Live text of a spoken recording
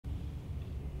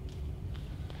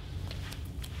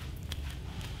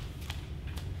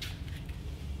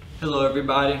Hello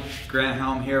everybody, Grant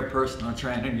Helm here, personal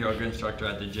trainer and yoga instructor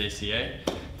at the JCA.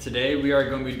 Today we are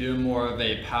going to be doing more of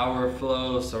a power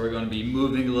flow, so we're going to be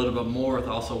moving a little bit more with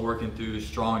also working through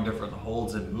strong different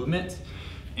holds and movements.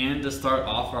 And to start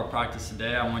off our practice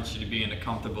today, I want you to be in a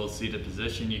comfortable seated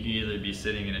position. You can either be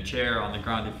sitting in a chair, on the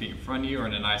ground, your feet in front of you, or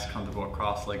in a nice comfortable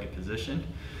cross-legged position.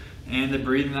 And the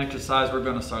breathing exercise we're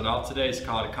going to start off today is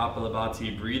called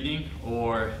Kapalabhati breathing,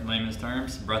 or in layman's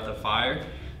terms, breath of fire.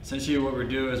 Essentially what we're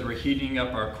doing is we're heating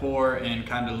up our core and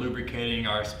kind of lubricating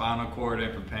our spinal cord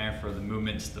and preparing for the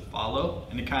movements to follow.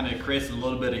 And it kind of creates a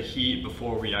little bit of heat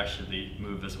before we actually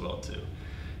move as well too.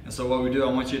 And so what we do,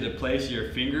 I want you to place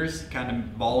your fingers, kind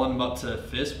of balling them up to a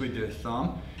fist with your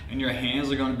thumb. And your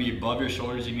hands are going to be above your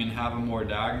shoulders. You can have them more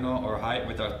diagonal or height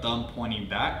with our thumb pointing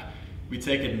back. We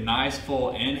take a nice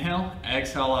full inhale,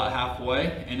 exhale out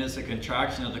halfway, and it's a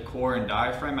contraction of the core and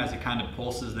diaphragm as it kind of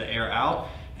pulses the air out.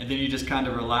 And then you just kind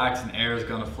of relax and air is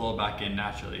going to flow back in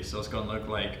naturally. So it's going to look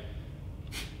like,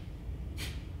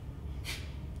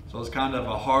 so it's kind of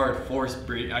a hard forced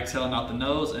breathe, exhaling out the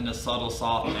nose and a subtle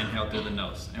soft inhale through the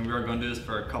nose. And we are going to do this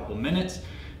for a couple minutes.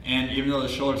 And even though the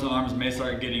shoulders and arms may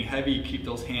start getting heavy, keep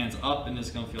those hands up and it's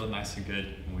going to feel nice and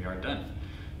good when we are done.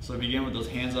 So begin with those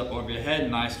hands up over your head,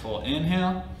 nice full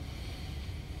inhale.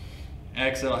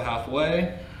 Exhale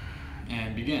halfway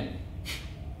and begin.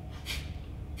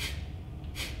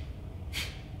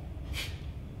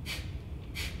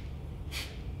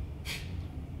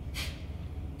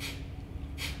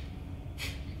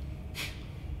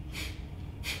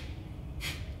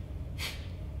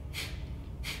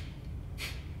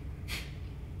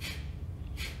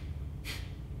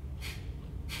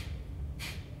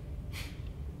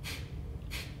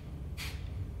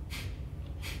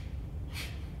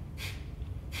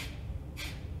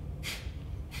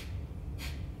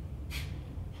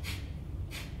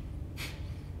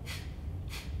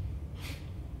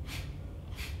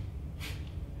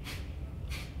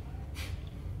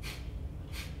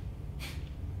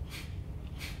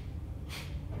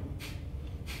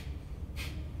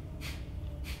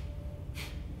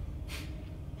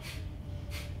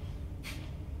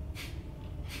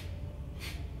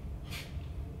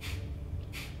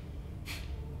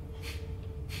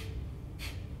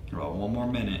 About one more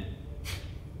minute.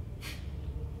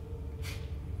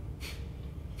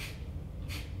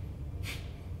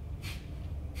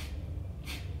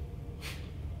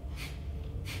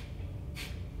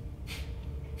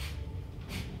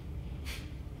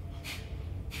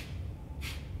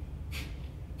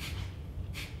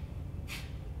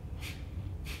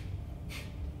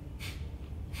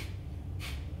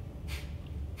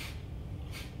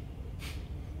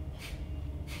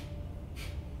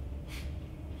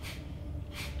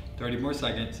 Thirty more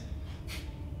seconds.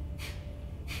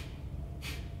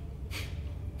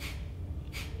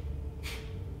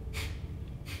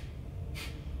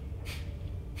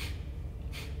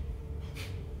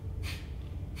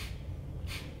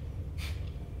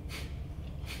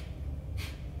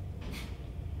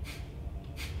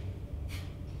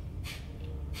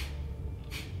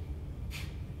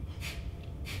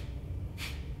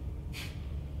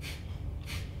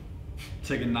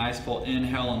 Take a nice full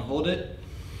inhale and hold it.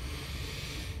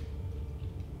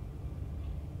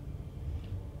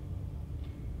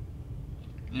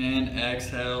 And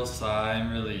exhale, sigh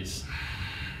and release.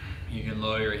 You can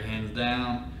lower your hands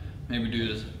down. Maybe do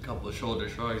just a couple of shoulder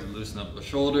shrugs and loosen up the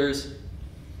shoulders.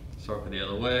 Circle the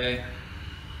other way.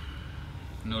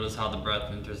 Notice how the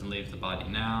breath enters and leaves the body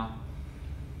now.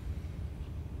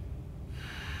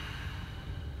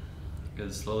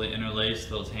 Good, slowly interlace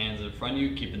those hands in front of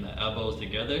you, keeping the elbows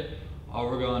together. All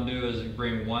we're going to do is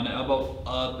bring one elbow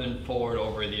up and forward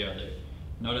over the other.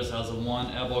 Notice as the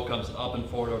one elbow comes up and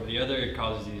forward over the other, it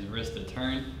causes these wrists to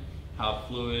turn. How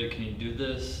fluid can you do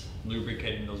this?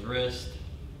 Lubricating those wrists,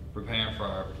 preparing for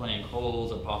our plank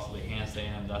holds or possibly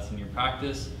handstand if that's in your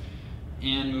practice.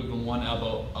 And moving one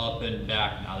elbow up and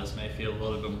back. Now this may feel a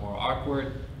little bit more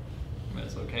awkward, but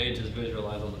it's okay. Just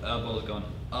visualize those elbows going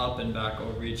up and back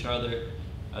over each other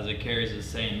as it carries the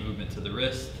same movement to the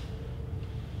wrist.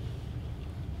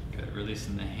 Good,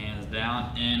 releasing the hands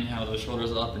down. Inhale those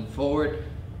shoulders up and forward.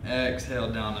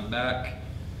 Exhale down and back.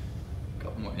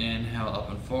 Couple more. Inhale up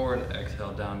and forward.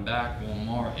 Exhale down and back. One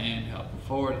more. Inhale up and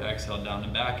forward. Exhale down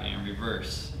and back. And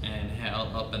reverse.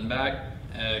 Inhale up and back.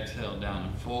 Exhale down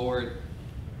and forward.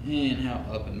 Inhale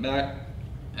up and back.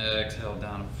 Exhale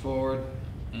down and forward.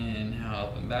 Inhale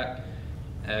up and back.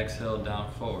 Exhale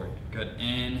down forward. Good.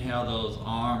 Inhale those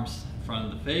arms in front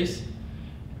of the face.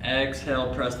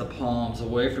 Exhale, press the palms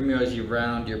away from you as you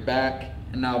round your back.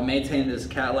 And now maintain this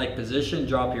cat-like position.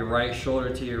 Drop your right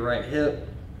shoulder to your right hip.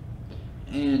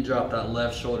 And drop that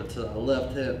left shoulder to that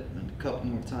left hip, and a couple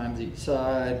more times each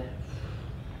side.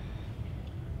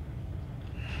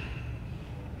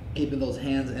 Keeping those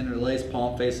hands interlaced,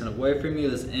 palm facing away from you.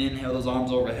 Just inhale those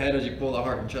arms overhead as you pull the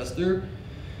heart and chest through.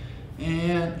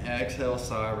 And exhale,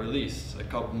 sigh, release. A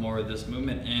couple more of this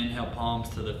movement. Inhale, palms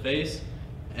to the face.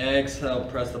 Exhale,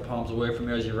 press the palms away from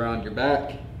you as you round your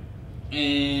back.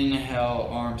 Inhale,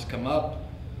 arms come up.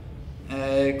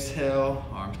 Exhale,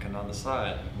 arms come down the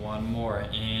side. One more.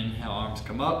 Inhale, arms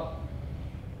come up.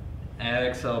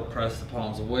 Exhale, press the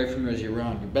palms away from you as you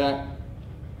round your back.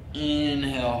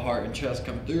 Inhale, heart and chest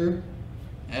come through.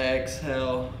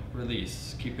 Exhale,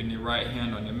 release. Keeping your right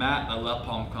hand on your mat. That left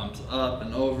palm comes up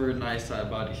and over. Nice side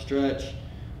body stretch.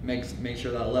 Make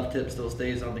sure that left hip still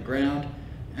stays on the ground.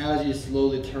 As you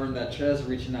slowly turn that chest,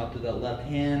 reaching out to that left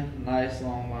hand. Nice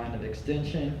long line of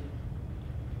extension.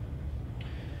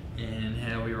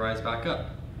 Inhale, we rise back up.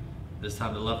 This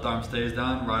time the left arm stays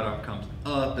down, right arm comes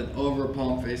up and over,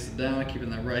 palm faces down, keeping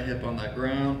that right hip on that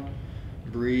ground.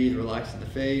 Breathe, relaxing the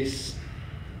face.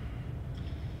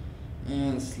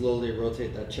 And slowly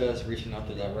rotate that chest, reaching out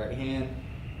to that right hand.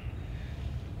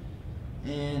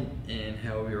 And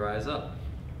inhale, we rise up.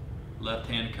 Left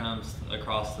hand comes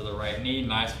across to the right knee.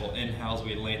 Nice full inhales,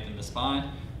 we lengthen the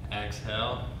spine.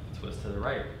 Exhale, twist to the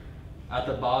right. At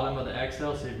the bottom of the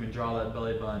exhale, so you can draw that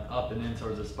belly button up and in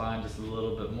towards the spine just a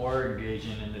little bit more,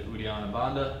 engaging in the Uddiyana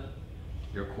Bandha,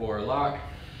 your core lock.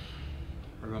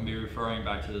 We're going to be referring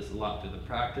back to this a lot through the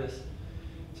practice.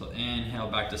 So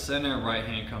inhale back to center, right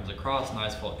hand comes across,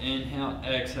 nice full inhale.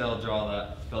 Exhale, draw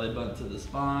that belly button to the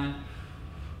spine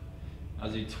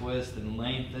as you twist and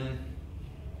lengthen.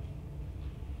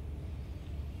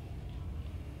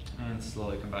 And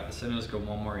slowly come back to center. Let's go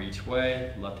one more each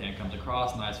way. Left hand comes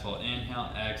across, nice full inhale.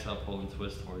 Exhale, pull and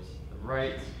twist towards the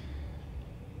right.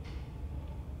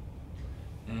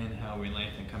 Inhale, we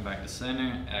lengthen, come back to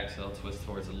center. Exhale, twist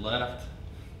towards the left.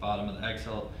 Bottom of the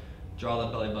exhale, draw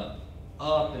the belly button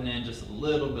up and in just a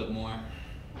little bit more.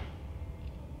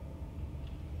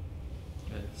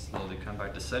 Good, slowly come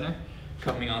back to center.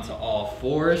 Coming onto all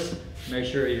fours. Make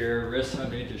sure your wrists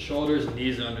underneath your shoulders,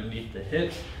 knees underneath the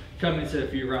hips. Coming to a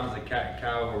few rounds of cat and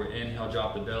cow where we inhale,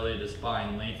 drop the belly, the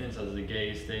spine lengthens as the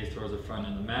gaze stays towards the front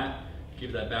of the mat.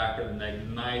 Keep that back of the neck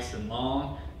nice and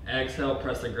long. Exhale,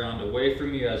 press the ground away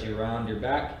from you as you round your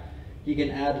back. You can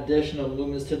add additional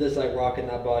movements to this, like rocking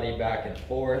that body back and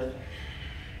forth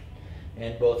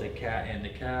in both the cat and the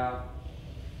cow.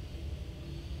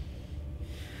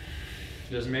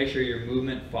 Just make sure your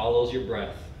movement follows your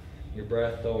breath. Your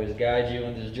breath always guides you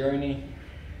in this journey.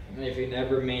 And if you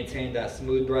never maintain that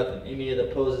smooth breath in any of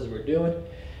the poses we're doing,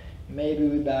 maybe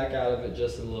we back out of it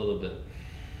just a little bit.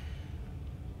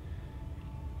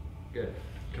 Good.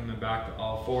 Coming back to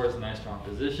all fours, nice strong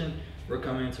position. We're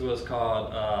coming to what's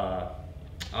called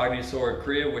Agnisara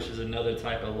Kriya, which is another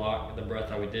type of lock of the breath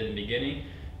that we did in the beginning.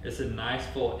 It's a nice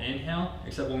full inhale,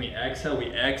 except when we exhale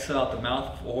out the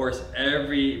mouth, force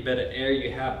every bit of air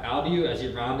you have out of you as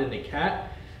you round in the cat.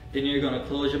 Then you're going to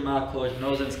close your mouth, close your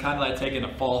nose, and it's kind of like taking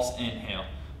a false inhale,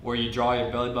 where you draw your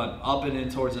belly button up and in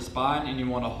towards the spine, and you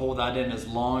want to hold that in as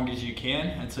long as you can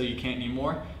until you can't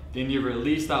anymore. Then you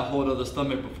release that hold of the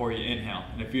stomach before you inhale.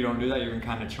 And if you don't do that, you're going to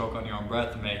kind of choke on your own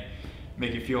breath and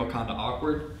make you feel kind of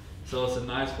awkward. So it's a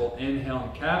nice full inhale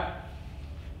and cat.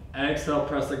 Exhale,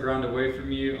 press the ground away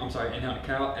from you. I'm sorry, inhale and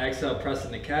cow. Exhale, press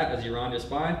in the cat as you round your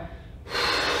spine.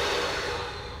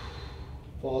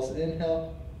 False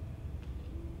inhale.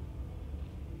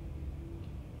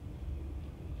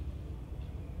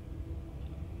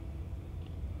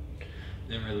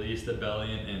 Then release the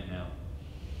belly and inhale.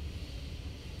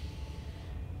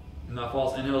 And that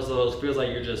false inhale, so it feels like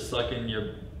you're just sucking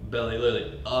your belly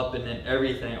literally up, and then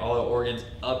everything, all the organs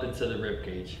up into the rib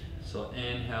cage. So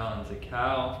inhale into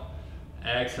cow,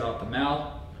 exhale out the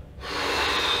mouth.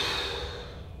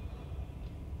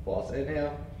 False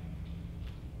inhale.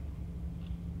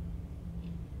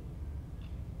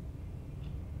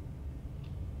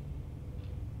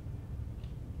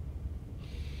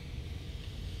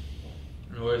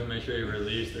 And always make sure you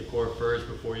release the core first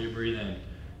before you breathe in.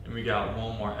 And we got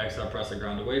one more. Exhale, press the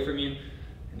ground away from you.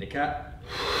 In the cat.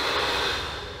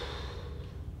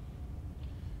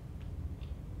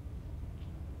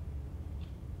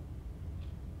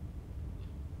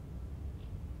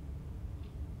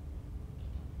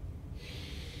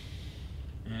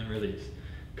 And release.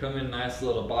 Come in nice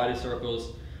little body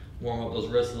circles. Warm up those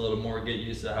wrists a little more. Get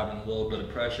used to having a little bit of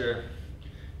pressure.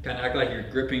 Kind of act like you're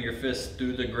gripping your fists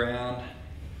through the ground.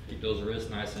 Keep those wrists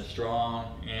nice and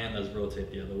strong, and let's rotate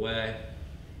the other way.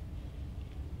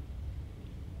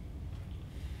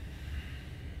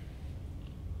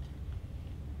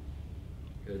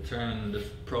 Good. Turn to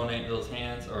pronate those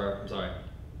hands, or I'm sorry,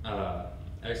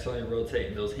 exhaling,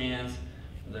 rotating those hands.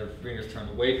 Their fingers turn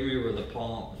away from you, where the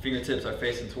fingertips are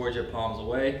facing towards your, palms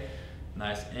away.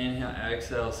 Nice inhale,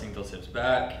 exhale, sink those hips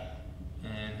back.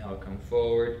 Inhale, come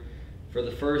forward. For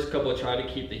the first couple, try to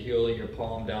keep the heel of your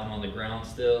palm down on the ground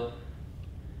still.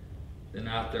 Then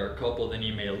after a couple, then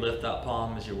you may lift that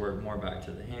palm as you work more back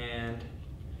to the hand.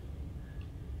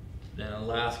 Then the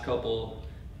last couple,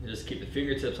 just keep the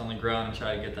fingertips on the ground and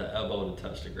try to get that elbow to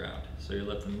touch the ground. So you're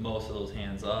lifting most of those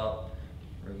hands up,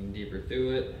 working deeper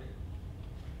through it.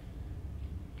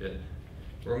 Good.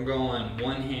 We're going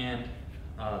one hand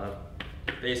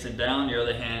facing down, your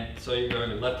other hand, so you're going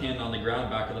to left hand on the ground,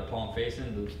 back of the palm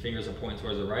facing, the fingers are pointing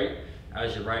towards the right.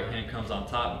 As your right hand comes on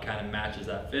top and kind of matches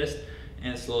that fist,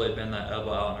 and slowly bend that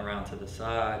elbow out and around to the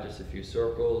side, just a few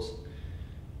circles.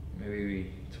 Maybe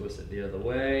we twist it the other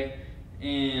way,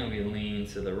 and we lean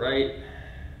to the right,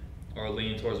 or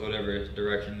lean towards whatever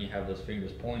direction you have those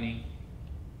fingers pointing.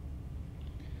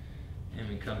 And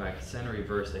we come back to center,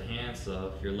 reverse the hand.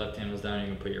 So if your left hand was down, you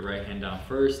can put your right hand down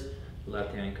first.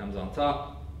 Left hand comes on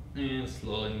top, and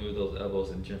slowly move those elbows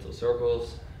in gentle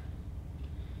circles.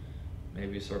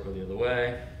 Maybe circle the other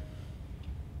way.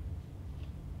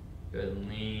 Good,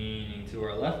 leaning to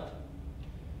our left,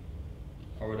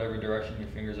 or whatever direction your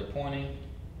fingers are pointing.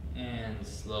 And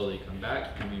slowly come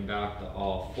back, coming back to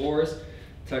all fours.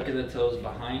 Tucking the toes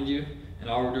behind you. And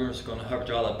all we're doing is going to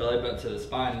draw that belly button to the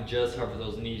spine and just hover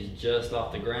those knees just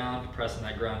off the ground, pressing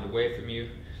that ground away from you,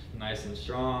 nice and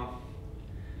strong.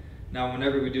 Now,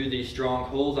 whenever we do these strong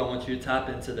holds, I want you to tap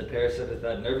into the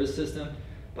parasympathetic nervous system.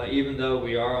 But even though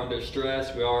we are under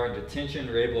stress, we are under tension,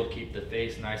 we're able to keep the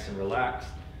face nice and relaxed.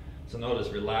 So notice,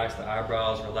 relax the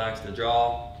eyebrows, relax the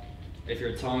jaw. If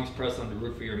your tongue's pressed on the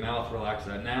roof of your mouth, relax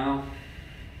that now.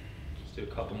 Let's do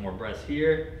a couple more breaths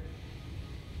here.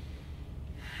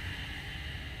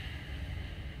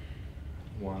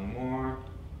 One more.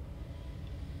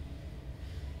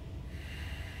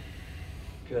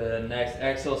 Good. Next,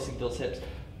 exhale, sink those hips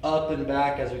up and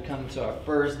back as we come to our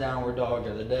first downward dog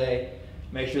of the day.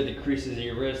 Make sure the creases of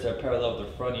your wrists are parallel with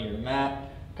the front of your mat.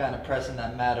 Kind of pressing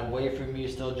that mat away from you,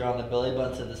 still drawing the belly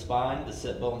button to the spine. The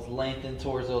sit bones lengthen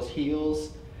towards those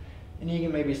heels. And you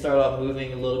can maybe start off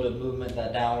moving a little bit, movement,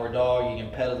 that downward dog. You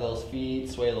can pedal those feet,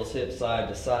 sway those hips side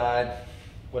to side.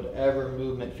 Whatever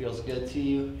movement feels good to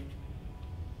you.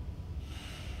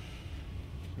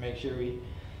 Make sure we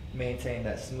maintain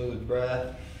that smooth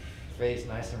breath, face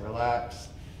nice and relaxed.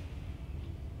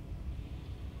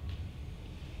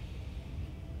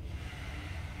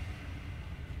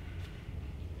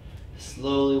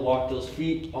 Slowly walk those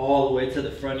feet all the way to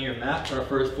the front of your mat for our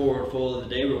first forward fold of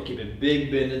the day. We'll keep a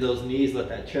big bend in those knees, let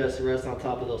that chest rest on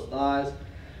top of those thighs.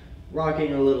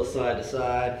 Rocking a little side to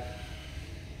side.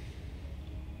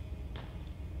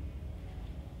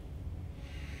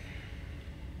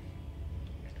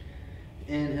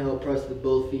 Inhale, press the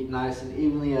both feet nice and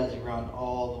evenly as you round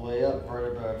all the way up,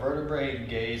 vertebra by vertebrae.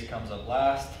 Gaze comes up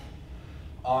last.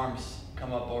 Arms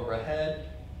come up overhead.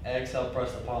 Exhale,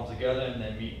 press the palms together and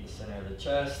then meet in the center of the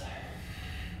chest.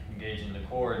 Engaging the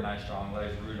core, nice strong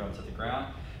legs rooted onto the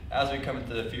ground. As we come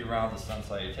into the few rounds of sun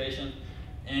salutation,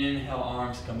 inhale,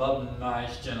 arms come up,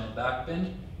 nice gentle back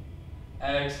bend.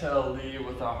 Exhale, lead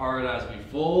with our heart as we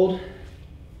fold.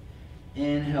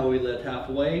 Inhale, we lift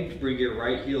halfway. Bring your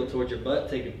right heel towards your butt.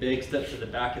 Take a big step to the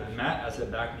back of the mat as the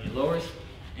back knee lowers.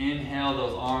 Inhale,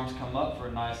 those arms come up for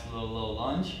a nice little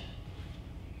lunge.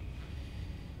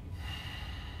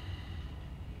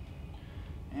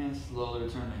 And slowly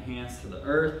return the hands to the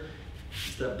earth.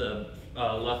 Step the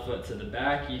left foot to the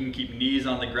back. You can keep knees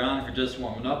on the ground if you're just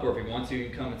warming up, or if you want to, you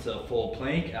can come into a full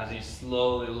plank as you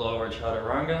slowly lower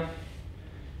chaturanga.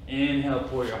 Inhale,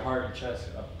 pull your heart and chest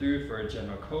up through for a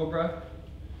gentle cobra.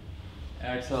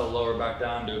 Exhale, lower back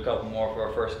down, do a couple more for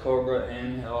our first cobra.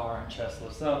 Inhale, heart and chest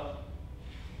lifts up.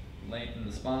 Lengthen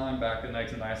the spine, back of the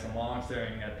neck nice and long,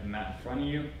 staring at the mat in front of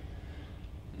you.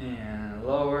 And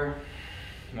lower.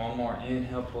 One more,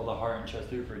 inhale, pull the heart and chest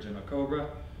through for a gentle cobra.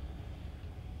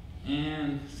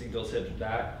 And sink those hips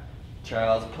back.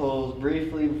 Child's pose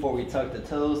briefly before we tuck the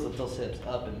toes, lift those hips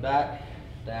up and back.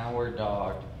 Downward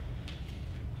dog.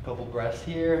 Couple breaths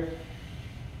here.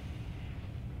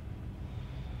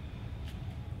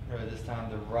 Remember, this time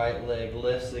the right leg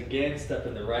lifts again,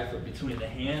 stepping the right foot between the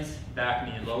hands, back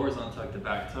knee lowers, untuck the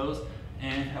back toes.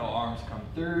 Inhale, arms come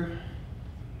through.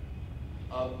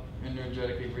 Up,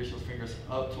 energetically reach those fingers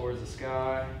up towards the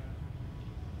sky.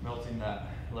 Melting that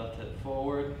left hip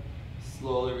forward.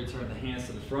 Slowly return the hands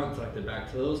to the front, tuck the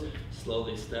back toes.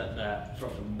 Slowly step that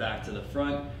from back to the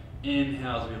front.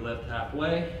 Inhale as we lift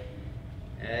halfway.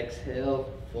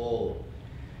 Exhale, fold.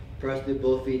 Press through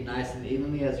both feet nice and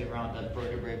evenly as you round up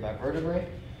vertebrae by vertebrae.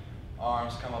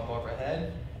 Arms come up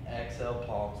overhead. Exhale,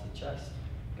 palms to chest.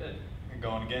 Good. You're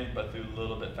going again, but through a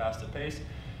little bit faster pace.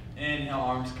 Inhale,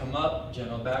 arms come up,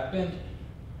 gentle back bend.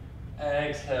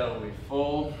 Exhale, we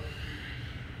fold.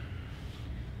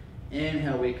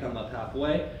 Inhale, we come up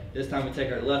halfway. This time we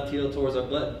take our left heel towards our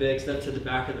butt, big step to the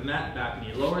back of the mat, back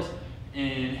knee lowers.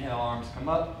 Inhale, arms come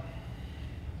up.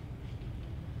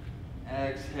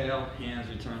 Exhale, hands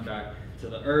return back to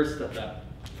the earth, step that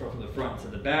from the front to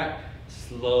the back.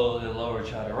 Slowly lower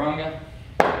chaturanga.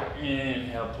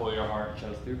 Inhale, pull your heart and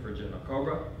chest through for gentle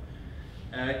cobra.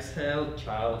 Exhale,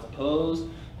 child's pose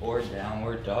or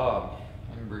downward dog.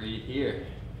 And breathe here.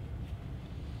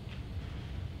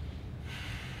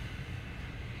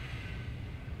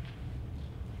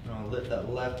 You're gonna lift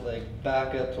that left leg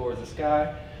back up towards the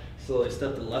sky. Slowly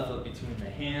step the left foot between the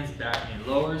hands, back knee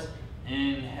lowers.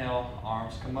 Inhale,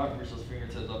 arms come up, reach those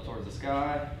fingertips up towards the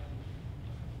sky.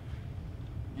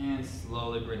 And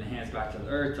slowly bring the hands back to the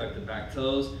earth, tuck the back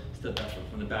toes, step that foot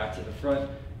from the back to the front.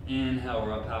 Inhale,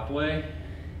 we're up halfway.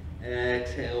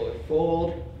 Exhale, we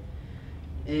fold.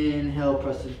 Inhale,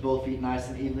 press through both feet nice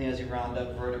and evenly as you round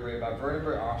up vertebrae by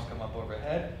vertebrae. Arms come up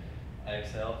overhead.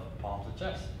 Exhale, palms to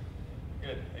chest.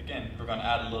 Good. Again, we're going to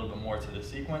add a little bit more to the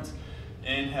sequence.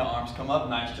 Inhale, arms come up,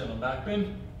 nice gentle back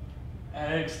bend.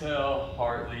 Exhale,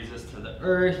 heart leads us to the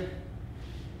earth.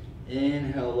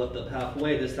 Inhale, lift up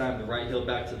halfway. This time the right heel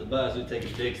back to the butt as we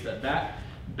take a big step back.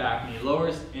 Back knee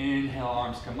lowers. Inhale,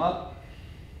 arms come up.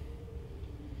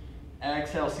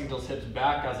 Exhale, sink those hips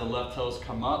back as the left toes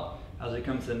come up. As we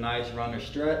come to a nice runner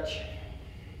stretch.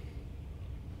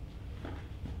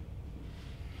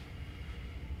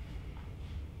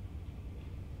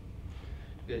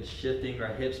 Good, shifting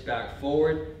our hips back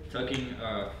forward, tucking,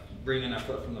 bringing our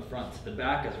foot from the front to the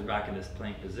back as we're back in this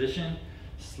plank position.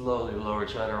 Slowly lower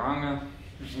chaturanga.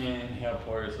 Inhale,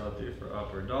 pull yourself through for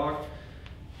upward dog.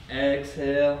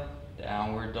 Exhale,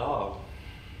 downward dog.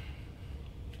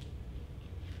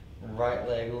 Right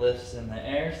leg lifts in the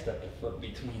air, Step the foot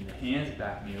between the hands,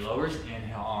 back knee lowers.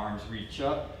 Inhale, arms reach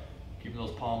up. Keeping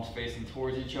those palms facing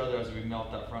towards each other as we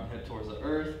melt that front hip towards the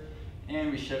earth. And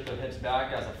we shift the hips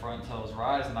back as the front toes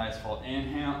rise. Nice full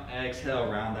inhale.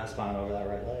 exhale, round that spine over that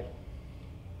right leg.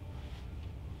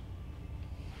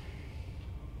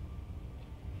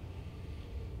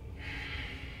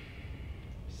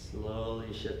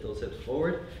 Slowly shift those hips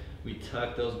forward. We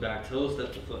tuck those back toes,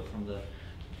 step the foot from the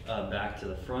back to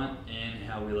the front.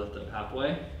 Inhale, we lift up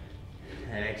halfway.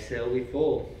 Exhale, we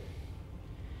fold.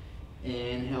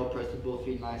 Inhale, press the both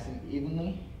feet nice and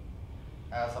evenly.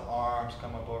 As the arms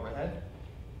come up overhead.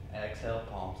 Exhale,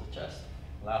 palms to chest.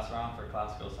 Last round for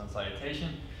classical sun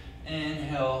salutation.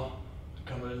 Inhale,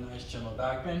 come with a nice gentle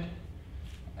back bend.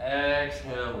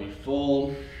 Exhale, we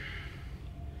fold.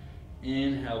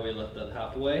 Inhale, we lift up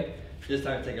halfway. This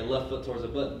time take a left foot towards the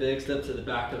butt, big step to the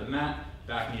back of the mat.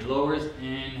 Back knee lowers.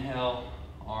 Inhale,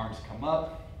 arms come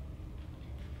up.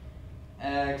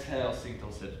 Exhale, sink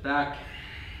those hips back.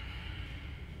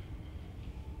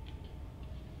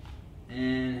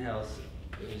 Inhale,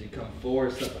 as you come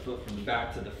forward, step the foot from the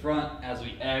back to the front. As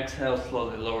we exhale,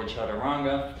 slowly lower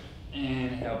chaturanga.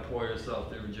 Inhale, pour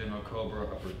yourself through gentle cobra,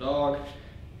 upward dog.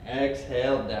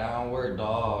 Exhale, downward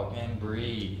dog, and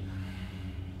breathe.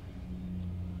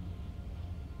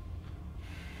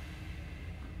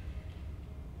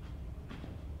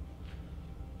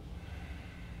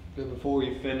 Good, before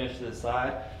we finish this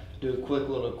side, do a quick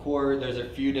little core. There's a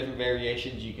few different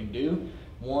variations you can do.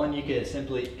 One, you could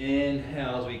simply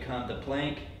inhale as we come to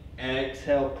plank,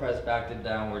 exhale, press back to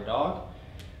downward dog.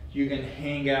 You can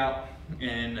hang out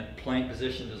in plank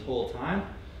position this whole time.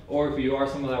 Or if you are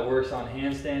someone that works on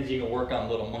handstands, you can work on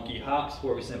little monkey hops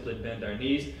where we simply bend our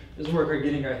knees. Just work on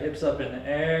getting our hips up in the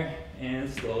air and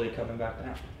slowly coming back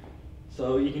down.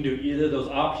 So you can do either of those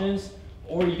options,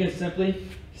 or you can simply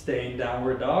stay in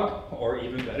downward dog, or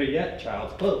even better yet,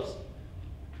 child's pose.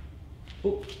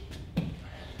 Ooh.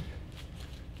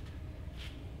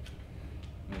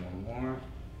 One more.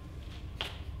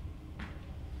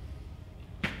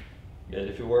 Good,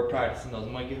 if you were practicing those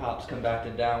monkey hops, come back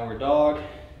to downward dog.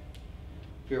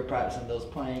 If you're practicing those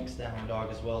planks, downward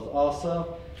dog as well as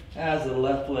also. As the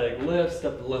left leg lifts,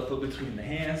 step the left foot between the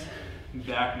hands,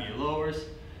 back knee lowers.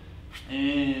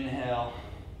 Inhale,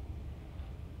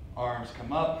 arms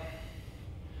come up.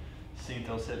 Sink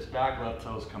those hips back, left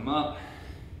toes come up.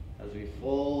 As we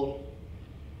fold,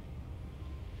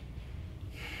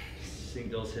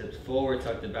 sink those hips forward,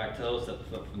 tuck the back toes, step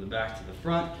the foot from the back to the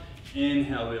front.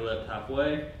 Inhale, we lift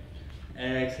halfway.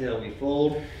 Exhale, we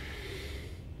fold.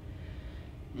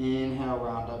 Inhale,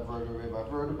 round up vertebrae by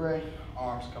vertebrae.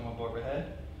 Arms come up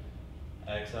overhead.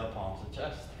 Exhale, palms to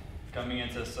chest. Coming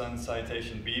into sun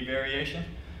salutation B variation.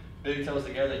 Big toes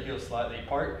together, heels slightly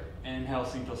apart. Inhale,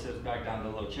 sink those hips back down to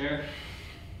the low chair.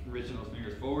 Reaching those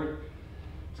fingers forward.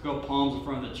 Let's go palms in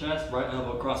front of the chest. Right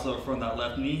elbow cross over front of that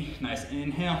left knee. Nice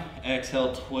inhale.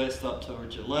 Exhale, twist up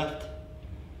towards your left.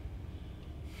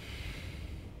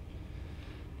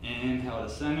 Inhale to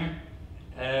center.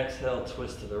 Exhale,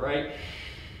 twist to the right.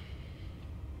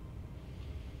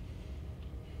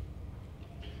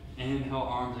 Inhale,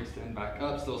 arms extend back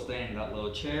up, still staying in that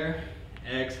low chair.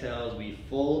 Exhale as we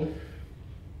fold.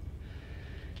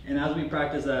 And as we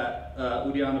practice that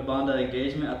Uddiyana Bandha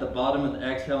engagement, at the bottom of the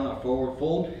exhale in our forward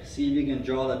fold, see if you can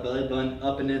draw that belly button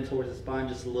up and in towards the spine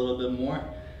just a little bit more.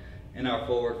 In our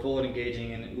forward fold,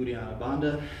 engaging in Uddiyana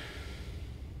Bandha.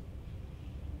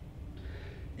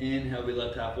 Inhale, we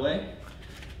lift halfway.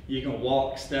 You can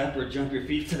walk, step, or jump your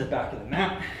feet to the back of the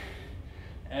mat.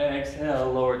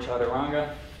 Exhale, lower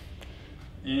chaturanga.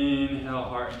 Inhale,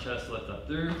 heart and chest lift up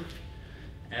through.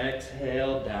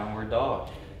 Exhale, downward dog.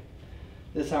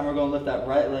 This time we're going to lift that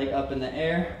right leg up in the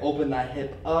air, open that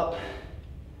hip up.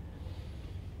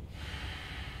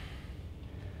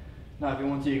 Now if you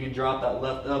want to, you can drop that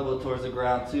left elbow towards the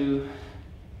ground too.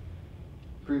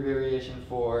 Pre-variation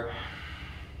for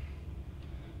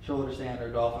shoulder stand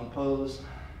or dolphin pose.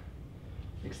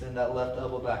 Extend that left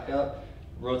elbow back up.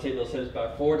 Rotate those hips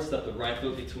back forward. Step the right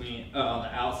foot between on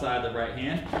the outside of the right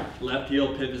hand. Left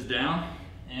heel pivots down.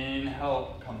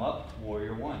 Inhale, come up,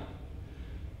 warrior one.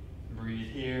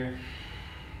 Breathe here.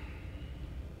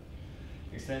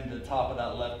 Extend the top of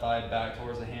that left thigh back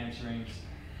towards the hamstrings.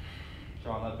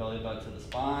 Drawing that belly button to the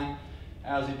spine.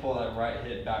 As we pull that right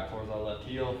hip back towards our left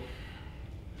heel.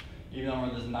 Even though we're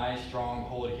in this nice strong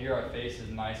hold here, our face is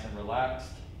nice and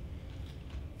relaxed.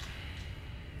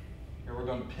 Here we're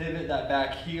going to pivot that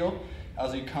back heel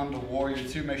as we come to warrior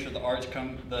two. Make sure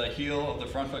the heel of the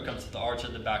front foot comes to the arch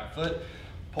of the back foot.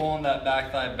 Pulling that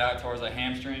back thigh back towards the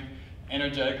hamstring.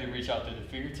 Energetically reach out through the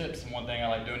fingertips. And one thing I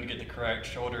like doing to get the correct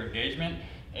shoulder engagement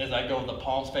is I go with the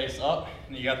palms face up,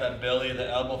 and you got that belly, the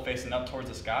elbow facing up towards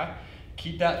the sky.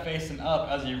 Keep that facing up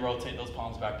as you rotate those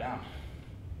palms back down.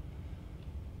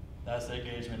 That's the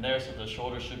engagement there, so the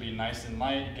shoulders should be nice and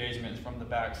light. Engagement is from the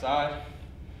back side.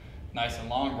 Nice and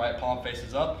long, right palm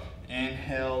faces up.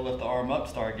 Inhale, lift the arm up,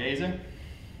 stargazer.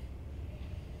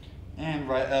 And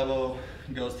right elbow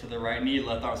goes to the right knee,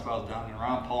 left arm spirals down and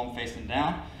around, palm facing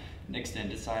down.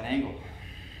 Extended side angle.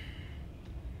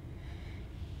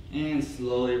 And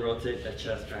slowly rotate that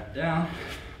chest back down.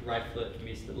 Right foot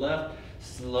meets the left.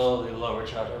 Slowly lower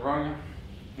chaturanga.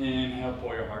 Inhale,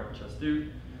 pull your heart and chest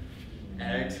through.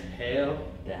 Exhale,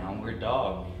 downward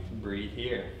dog. Breathe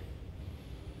here.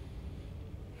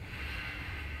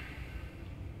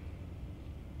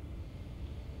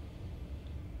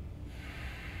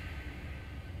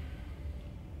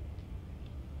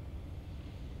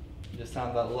 This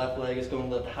time that left leg is going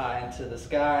to lift high into the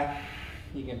sky.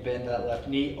 You can bend that left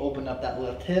knee, open up that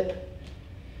left hip.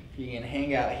 You can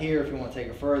hang out here if you want to take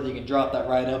it further. You can drop that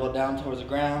right elbow down towards the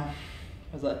ground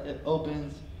as that hip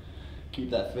opens. Keep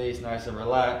that face nice and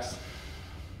relaxed.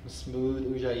 Smooth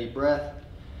Ujjayi breath.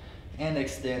 And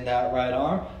extend that right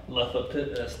arm. Left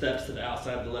foot steps to the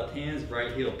outside of the left hands.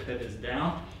 Right heel pivots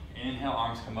down. Inhale,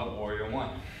 arms come up, warrior one.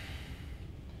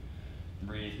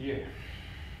 Breathe here.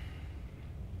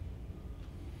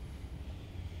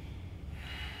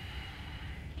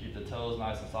 Keep the toes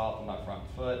nice and soft on that front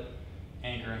foot.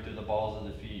 Anchoring through the balls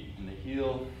of the feet and the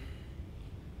heel.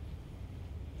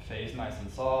 Face nice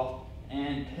and soft.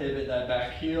 And pivot that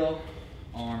back heel.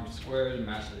 Arms squared,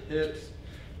 match the hips.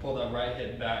 Pull that right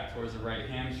hip back towards the right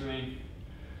hamstring.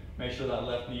 Make sure that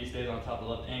left knee stays on top of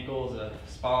the left ankle. As a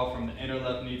spiral from the inner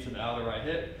left knee to the outer right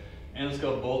hip. And let's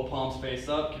go both palms face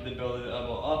up. Keep the belly of the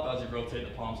elbow up as you rotate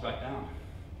the palms back down.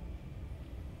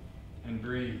 And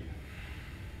breathe.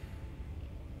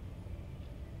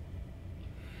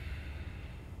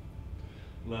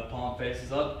 Left palm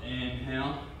faces up,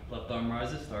 inhale, left arm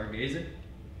rises, stargazer.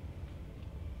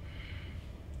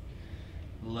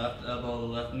 Left elbow to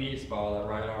the left knee, spiral that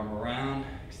right arm around,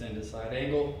 extended side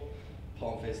angle.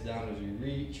 Palm face down as we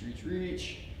reach, reach,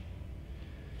 reach.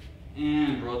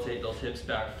 And rotate those hips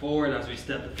back forward as we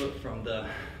step the foot from the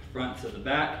front to the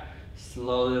back.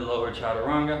 Slowly lower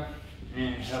chaturanga.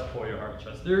 Inhale, pull your heart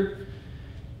chest through.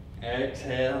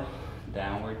 Exhale,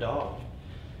 downward dog.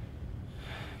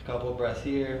 Couple breaths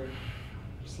here.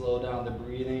 Slow down the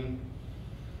breathing.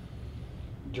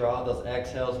 Draw those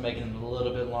exhales, making them a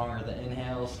little bit longer than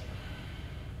inhales.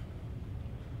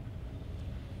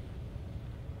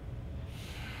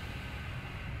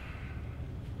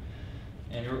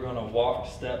 And you're gonna walk,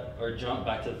 step, or jump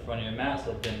back to the front of your mat.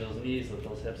 So bend those knees, lift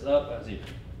those hips up as you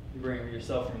bring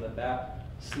yourself from the back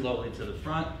slowly to the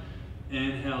front.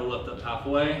 Inhale, lift up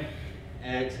halfway.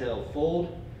 Exhale,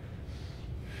 fold.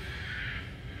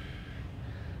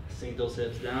 Sink those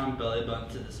hips down, belly button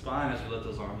to the spine as you lift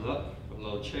those arms up.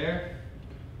 Low chair.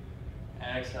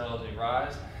 Exhale as you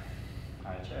rise.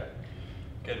 High chair.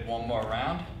 Good, one more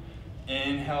round.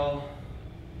 Inhale,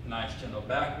 nice gentle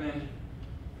back bend.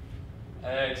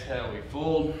 Exhale, we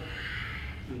fold.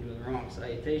 I'm doing the wrong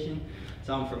salutation.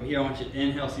 So from here, I want you to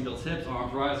inhale, see those hips,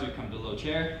 arms rise, we come to low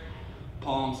chair.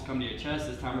 Palms come to your chest.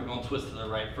 This time we're going to twist to the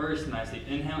right first. Nicely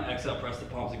inhale, exhale, press the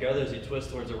palms together as you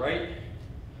twist towards the right.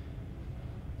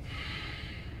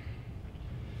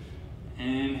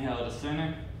 Inhale to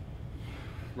center.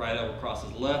 Right elbow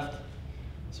crosses left.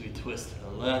 So we twist to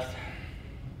the left.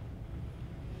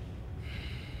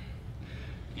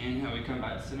 Inhale, we come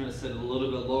back to center, sit a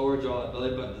little bit lower, draw that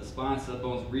belly button to the spine, so the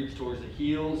bones reach towards the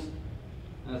heels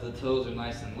as the toes are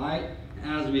nice and light.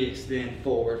 As we extend,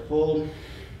 forward fold.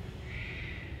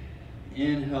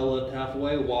 Inhale, lift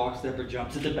halfway, walk, step, or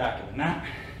jump to the back of the mat.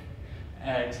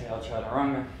 Exhale,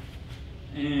 chaturanga.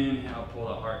 Inhale, pull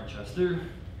the heart and chest through.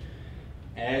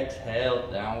 Exhale,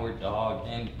 downward dog,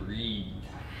 and breathe.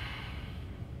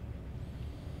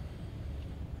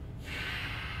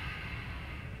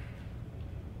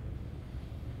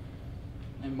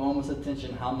 In moments of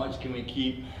tension, how much can we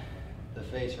keep the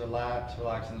face relaxed,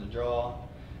 relaxing the jaw,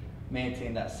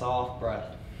 maintain that soft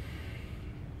breath?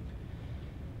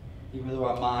 Even though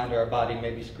our mind or our body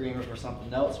may be screaming for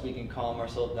something else, we can calm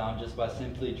ourselves down just by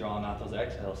simply drawing out those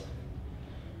exhales.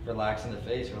 Relaxing the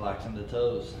face, relaxing the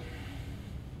toes.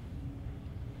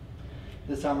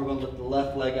 This time we're going to lift the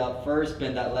left leg out first,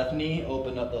 bend that left knee,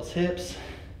 open up those hips.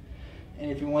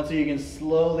 And if you want to, you can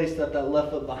slowly step that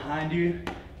left foot behind you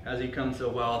as you come to a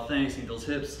wild thing. See those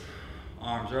hips,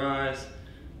 arms rise,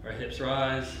 or hips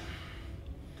rise.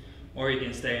 Or you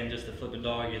can stay in just a flipping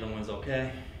dog, either one's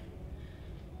okay.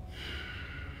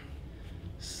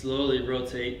 Slowly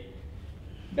rotate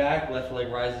back, left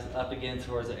leg rises up again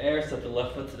towards the air, step the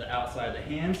left foot to the outside of the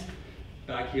hands,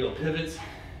 back heel pivots,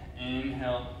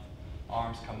 inhale,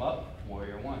 arms come up,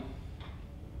 warrior one.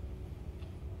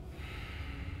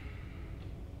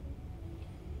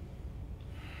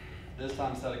 This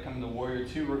time, instead of coming to warrior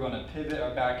two, we're going to pivot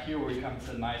our back heel where we come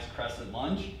to a nice crescent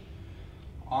lunge.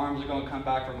 Arms are going to come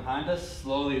back from behind us,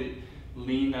 slowly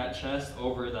lean that chest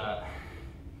over that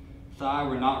thigh.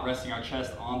 We're not resting our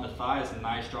chest on the thigh. It's a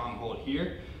nice strong hold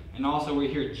here. And also we're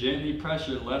here, gently press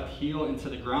your left heel into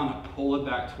the ground and pull it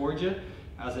back towards you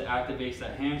as it activates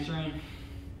that hamstring.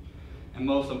 And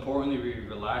most importantly, we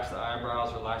relax the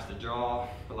eyebrows, relax the jaw,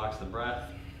 relax the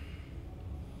breath.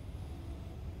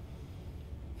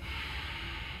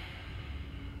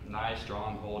 Nice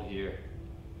strong hold here.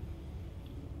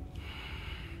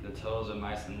 The toes are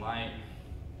nice and light.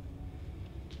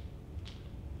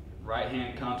 Right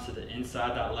hand comes to the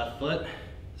inside that left foot,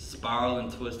 spiral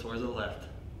and twist towards the left.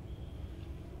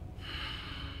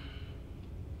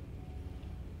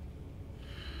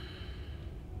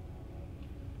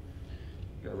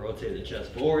 Go rotate the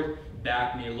chest forward,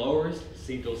 back knee lowers,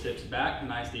 sink those hips back,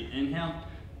 nice deep inhale.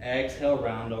 Exhale,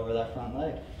 round over that front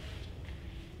leg.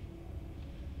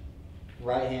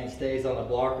 Right hand stays on the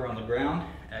blocker on the ground.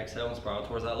 Exhale and spiral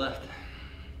towards that left.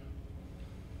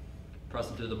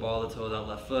 Pressing through the ball of the toe of that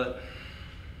left foot.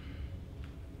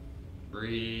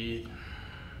 Breathe.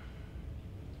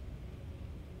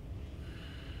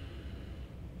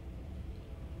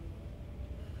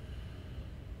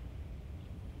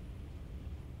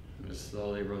 Just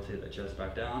slowly rotate the chest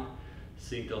back down.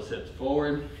 Sink those hips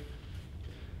forward.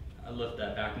 I lift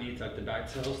that back knee, tuck the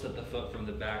back toe, step the foot from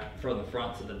the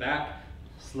front to the back.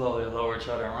 Slowly lower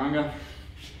chaturanga.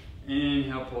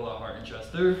 Inhale, pull the heart and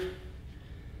chest through.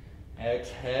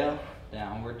 Exhale,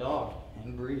 downward dog,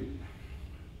 and breathe.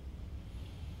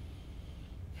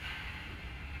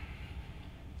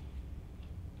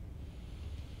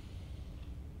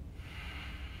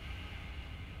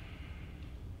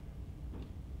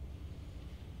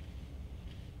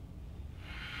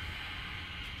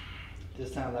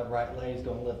 This time that right leg is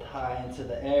going to lift high into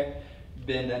the air.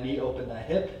 Bend that knee, open that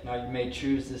hip. Now you may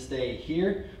choose to stay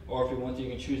here, or if you want to, you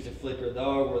can choose to flip your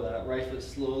dog where that right foot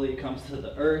slowly comes to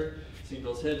the earth. Sink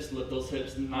those hips, lift those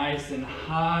hips nice and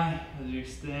high as you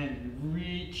extend and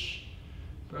reach.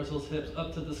 Press those hips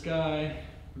up to the sky.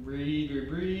 Breathe,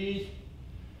 breathe.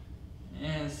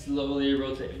 And slowly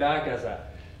rotate back as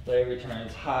that leg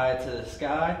returns high to the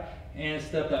sky. And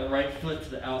step that right foot to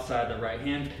the outside of the right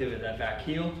hand, pivot that back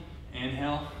heel.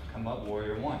 Inhale, come up,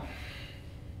 warrior one.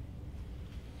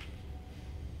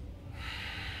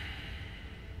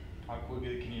 How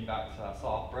quickly can you back to that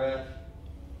soft breath?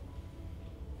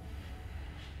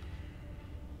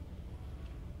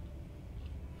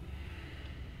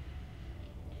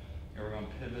 And we're going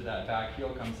to pivot that back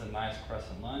heel, comes to a nice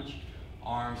crescent lunge.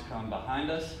 Arms come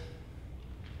behind us.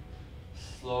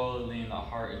 Slowly lean the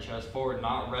heart and chest forward,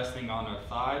 not resting on our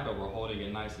thigh, but we're holding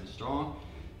it nice and strong.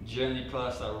 Gently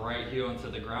press that right heel into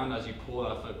the ground as you pull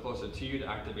that foot closer to you to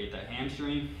activate that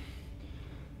hamstring.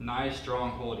 Nice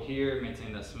strong hold here,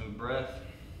 maintain that smooth breath.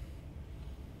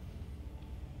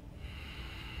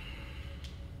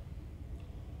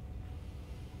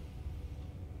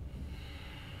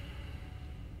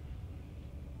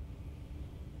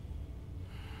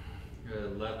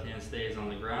 Good, left hand stays on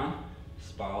the ground.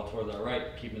 Spiral towards our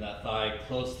right, keeping that thigh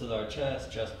close to our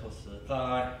chest close to the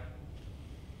thigh.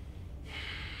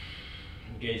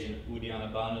 Engaging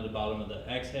Uddiyana Bandha at the bottom of the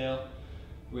exhale,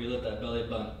 where you lift that belly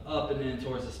button up and in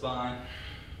towards the spine.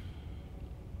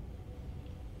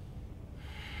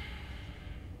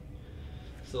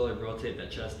 Slowly rotate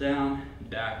that chest down,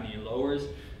 back knee lowers,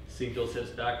 sink those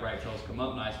hips back, right toes come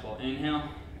up, nice full inhale.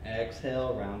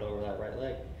 Exhale, round over that right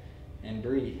leg, and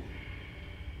breathe.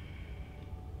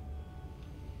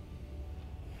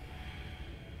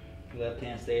 Left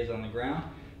hand stays on the ground,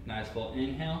 nice full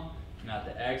inhale. Now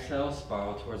the exhale,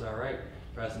 spiral towards our right,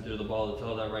 pressing through the ball of the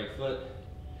toe of that right foot,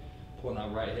 pulling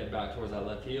that right hip back towards that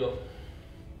left heel.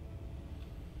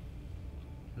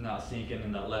 Not sinking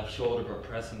in that left shoulder, but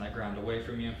pressing that ground away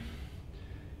from you.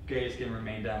 Gaze can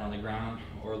remain down on the ground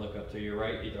or look up to your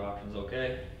right, either option is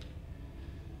okay.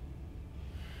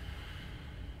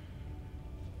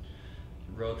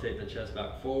 Rotate the chest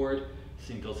back forward,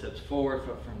 sink those hips forward,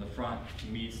 foot from the front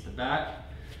meets the back.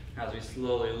 As we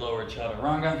slowly lower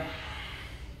Chaturanga.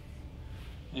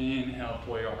 Inhale,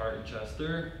 pull your heart and chest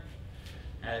through.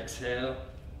 Exhale,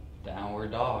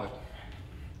 downward dog.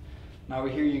 Now we're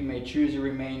here, you may choose to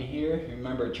remain here.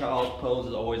 Remember, child's pose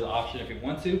is always an option if you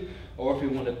want to, or if you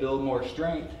want to build more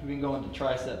strength, we can go into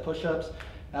tricep push-ups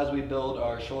as we build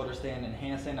our shoulder stand and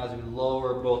handstand, as we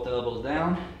lower both elbows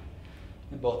down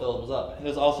and both elbows up.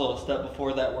 There's also a step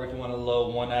before that where if you want to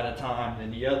lower one at a time,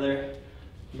 then the other,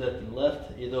 lift and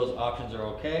lift. Either those options are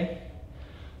okay.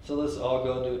 So let's all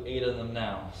go do 8 of them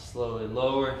now. Slowly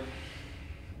lower,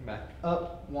 back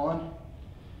up, 1,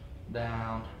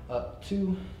 down, up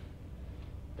 2,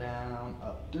 down,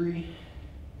 up 3,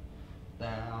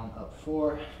 down, up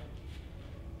 4,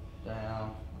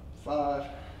 down, up 5,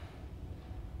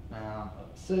 down,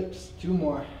 up 6, 2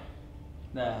 more,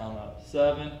 down, up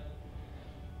 7,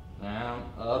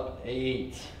 down, up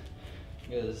 8.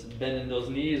 Just bending those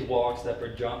knees, walk, step,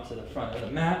 or jump to the front of the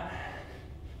mat.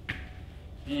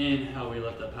 Inhale, we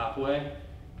lift up halfway.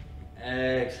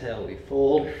 Exhale, we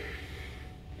fold.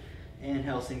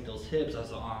 Inhale, sink those hips as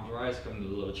the arms rise, come to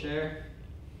the low chair.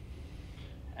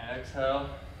 Exhale,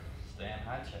 stay in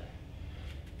high chair.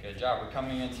 Good job. We're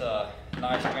coming into a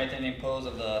nice strengthening pose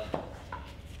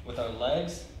with our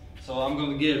legs. So I'm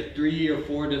going to give 3 or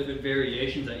 4 different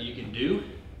variations that you can do.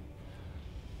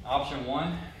 Option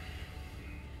 1.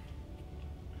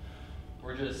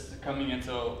 We're just coming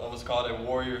into what's called a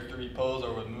warrior 3 pose,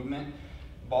 or with movement.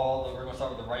 We're going to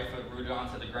start with the right foot rooted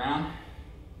onto the ground.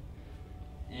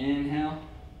 Inhale,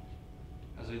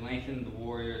 as we lengthen the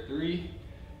warrior 3.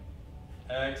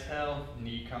 Exhale,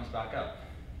 knee comes back up.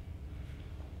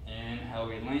 Inhale,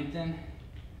 we lengthen.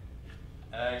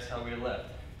 Exhale, we lift.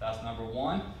 That's number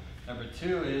 1. Number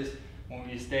 2 is when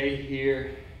we stay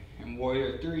here in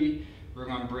warrior 3, we're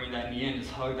going to bring that knee in,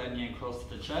 just hug that knee in close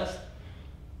to the chest,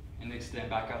 and extend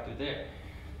back out through there.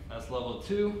 That's level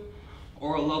 2.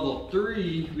 Or level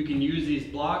 3, we can use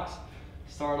these blocks.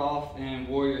 Start off in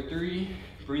warrior 3,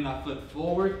 bring that foot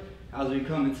forward as we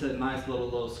come into a nice little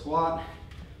low squat.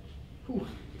 Whew.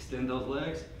 Extend those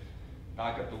legs,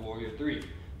 back up to warrior 3.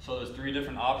 So there's 3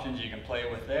 different options you can play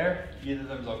with there. Either of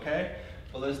them is okay,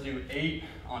 but let's do 8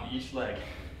 on each leg.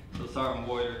 So start in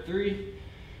warrior 3.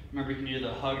 Remember, you can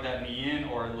either hug that knee in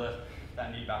or lift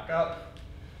that knee back up.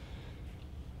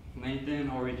 Lengthen,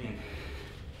 or we can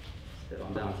sit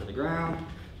on down to the ground.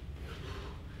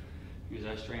 Use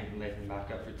our strength and lengthen back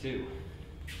up for 2.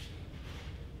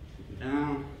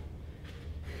 Down.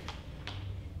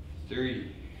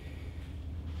 3.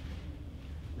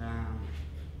 Down.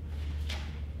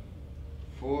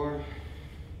 4.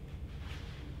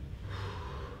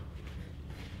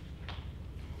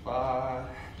 5.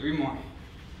 3 more.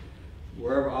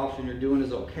 Wherever option you're doing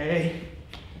is okay.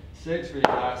 6 for the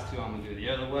last 2, I'm going to do the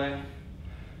other way.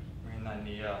 Bring that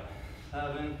knee up.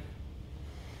 7.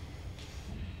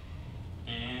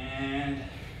 And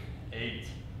 8.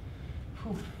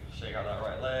 Whew. Shake out that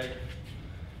right leg.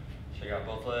 Shake out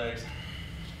both legs.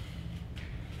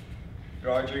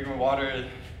 you are drinking water,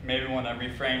 maybe want to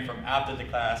refrain from after the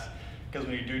class, because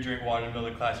when you do drink water in the middle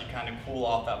of the class, you kind of cool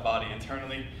off that body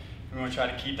internally. We want to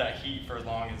try to keep that heat for as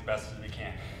long as best as we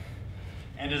can.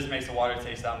 And it just makes the water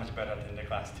taste that much better at the end of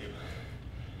class too.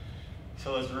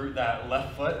 So let's root that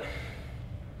left foot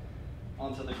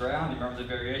onto the ground. You remember the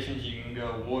variations, you can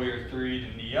go warrior 3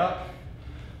 to knee up,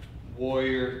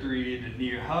 warrior 3 to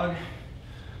knee hug,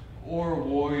 or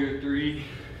warrior 3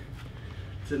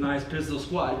 to nice pistol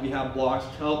squat. If you have blocks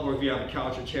to help, or if you have a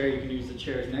couch or chair, you can use the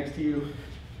chairs next to you.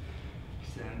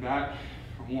 Stand back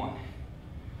for 1.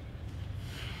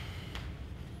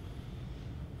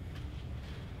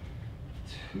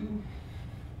 2.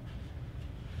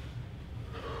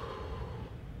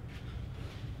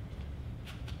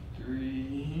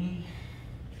 3.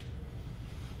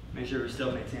 Make sure we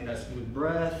still maintain that smooth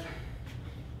breath.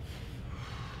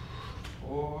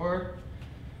 4.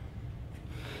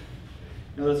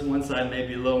 Notice one side may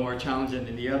be a little more challenging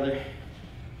than the other,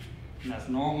 and that's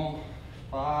normal.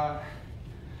 5.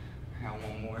 I got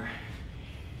 1 more.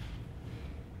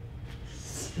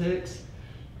 6.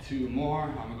 2 more.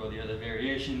 I'm gonna go the other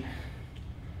variation.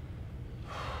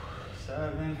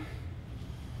 7.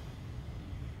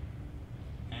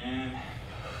 And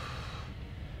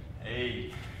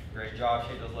 8. Great job.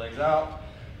 Shake those legs out.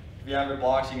 If you have your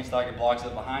blocks, you can stack your blocks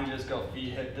up behind you. Just go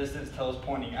feet hip distance, toes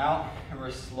pointing out, and we're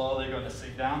slowly going to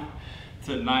sink down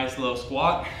to a nice low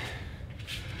squat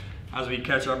as we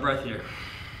catch our breath here.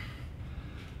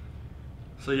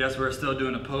 So yes, we're still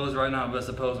doing a pose right now, but it's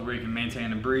a pose where you can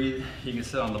maintain and breathe. You can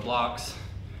sit on the blocks.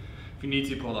 If you need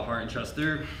to, pull the heart and chest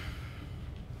through.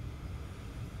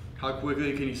 How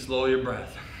quickly can you slow your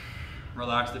breath?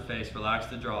 Relax the face, relax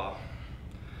the jaw.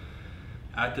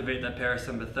 Activate that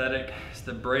parasympathetic. It's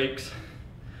the brakes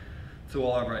to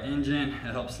all of our engine.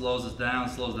 It helps slows us down,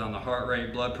 slows down the heart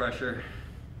rate, blood pressure.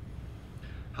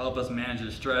 Help us manage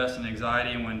the stress and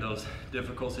anxiety when those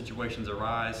difficult situations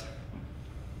arise.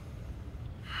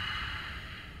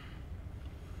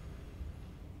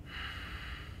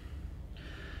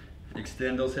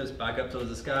 Extend those hips back up towards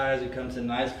the sky as we come to a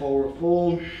nice forward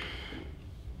fold.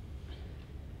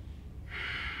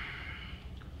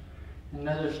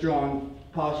 Another strong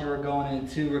posture we're going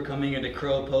into. We're coming into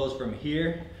crow pose from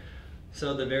here.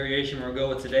 So the variation we'll go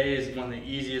with today is one of the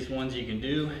easiest ones you can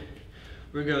do.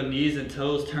 We're going to go knees and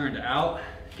toes turned out.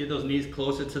 Get those knees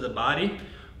closer to the body.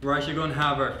 We're actually going to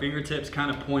have our fingertips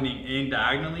kind of pointing in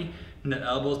diagonally and the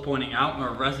elbows pointing out, and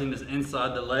we're resting this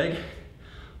inside the leg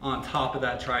on top of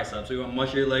that tricep. So you want as much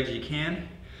of your legs as you can.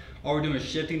 All we're doing is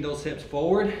shifting those hips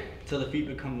forward until the feet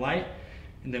become light,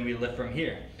 and then we lift from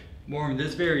here. More in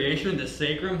this variation, the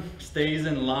sacrum stays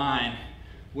in line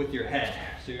with your head.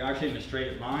 So you're actually in a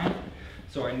straight line.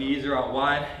 So our knees are out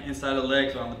wide, inside the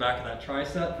legs are on the back of that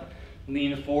tricep.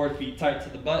 Lean forward, feet tight to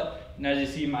the butt. And as you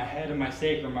see, my head and my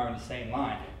sacrum are in the same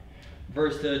line.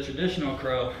 Versus the traditional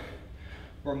crow,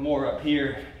 we're more up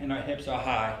here and our hips are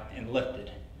high and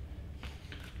lifted.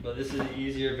 But this is an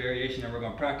easier variation that we're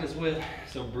going to practice with.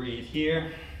 So breathe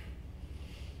here.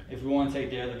 If you want to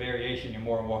take the other variation, you're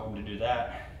more than welcome to do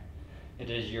that. It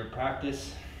is your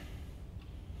practice.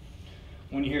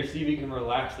 When you hear Steve, you can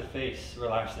relax the face,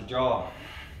 relax the jaw.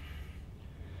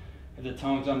 If the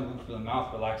tongue's on the roof of the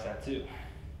mouth, relax that too.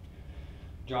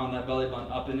 Drawing that belly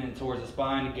button up and in towards the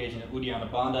spine, engaging the Uddiyana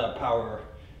Bandha, power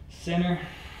center.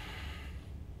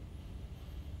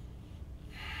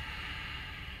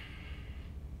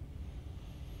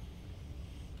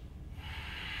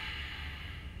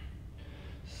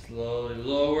 Slowly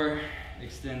lower,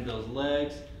 extend those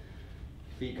legs.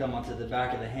 Feet come onto the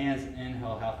back of the hands,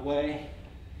 inhale halfway.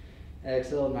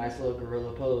 Exhale, nice little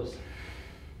gorilla pose.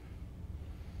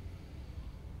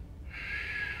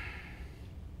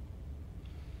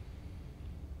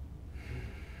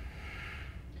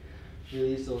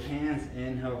 Release those hands,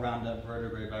 inhale, round up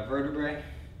vertebrae by vertebrae.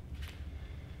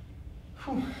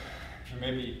 Whew. Or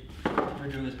maybe we're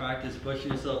doing this practice, push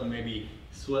yourself and maybe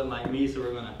sweating like me, so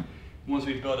we're gonna, once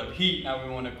we build up heat, now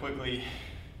we wanna quickly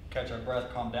catch our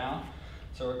breath, calm down.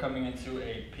 So we're coming into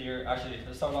a pier, actually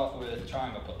let's start off with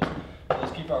triangle pose. So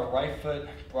let's keep our right foot,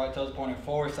 right toes pointing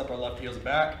forward, step our left heels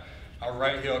back. Our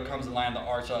right heel comes in line with the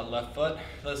arch of that left foot.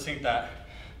 Let's sink that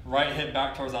right hip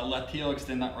back towards that left heel,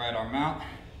 extend that right arm out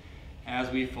as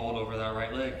we fold over that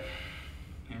right leg.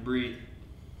 And breathe.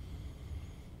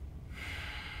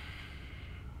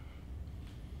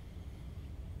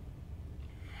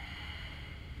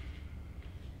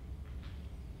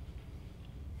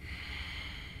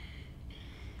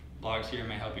 Blocks here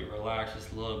may help you relax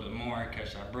just a little bit more,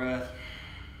 catch that breath.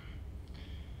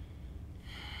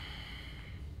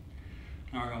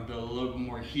 Now we're going to build a little bit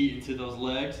more heat into those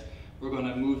legs. We're going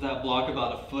to move that block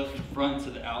about a foot in front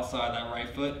to the outside of that right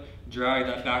foot. Drag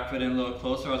that back foot in a little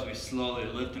closer as we slowly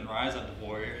lift and rise at the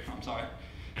warrior.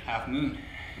 Half moon.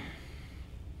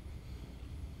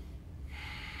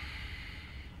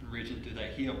 Reaching through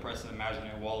that heel, pressing the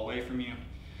imaginary wall away from you.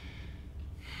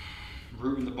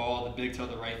 Rooting the ball of the big toe of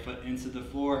the right foot into the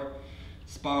floor.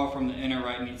 Spiral from the inner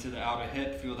right knee to the outer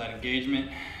hip. Feel that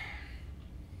engagement.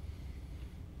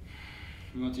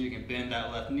 If you want to, you can bend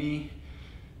that left knee.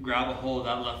 Grab a hold of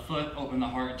that left foot. Open the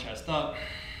heart and chest up.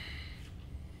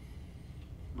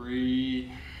 Breathe.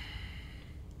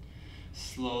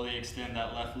 Slowly extend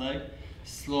that left leg.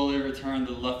 Slowly return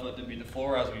the left foot to be the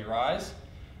floor as we rise.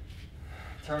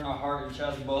 Turn our heart and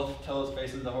chest, both toes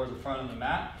facing towards the front of the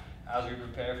mat as we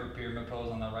prepare for pyramid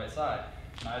pose on the right side.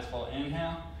 Nice full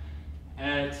inhale.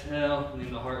 Exhale,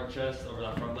 lean the heart and chest over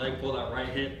that front leg. Pull that right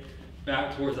hip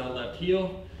back towards that left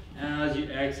heel. And as you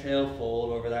exhale,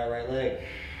 fold over that right leg.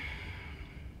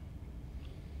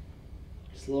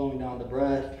 Slowing down the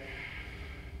breath.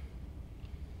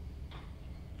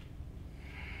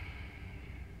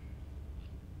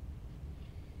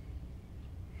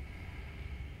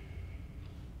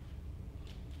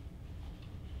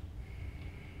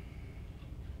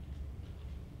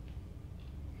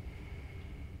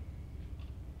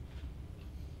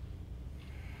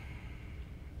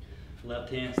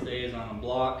 Left hand stays on a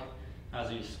block as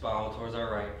we spiral towards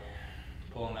our right.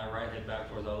 Pulling that right hip back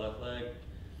towards our left leg.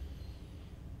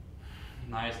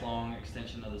 Nice long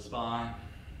extension of the spine.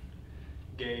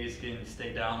 Gaze can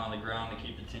stay down on the ground to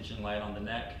keep the tension light on the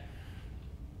neck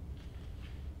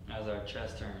as our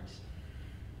chest turns.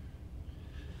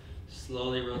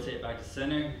 Slowly rotate back to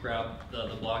center. Grab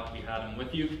the block if you had them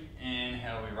with you.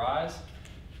 Inhale, we rise.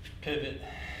 Pivot.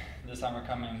 This time we're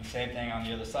coming, same thing on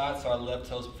the other side. So our left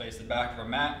toes face the back of our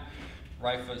mat.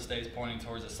 Right foot stays pointing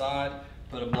towards the side.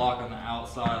 Put a block on the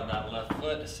outside of that left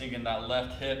foot, sinking that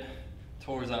left hip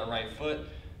towards that right foot.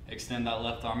 Extend that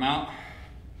left arm out.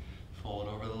 Fold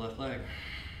over the left leg.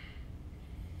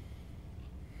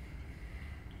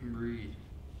 Breathe.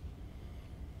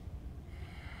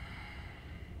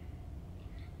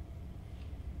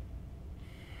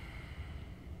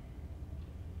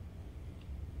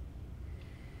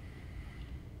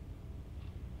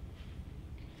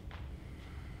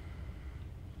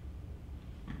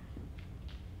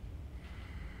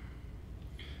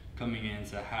 Coming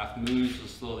into half moon, so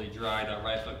slowly drag that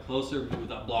right foot closer, move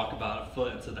that block about a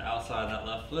foot into the outside of that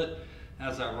left foot.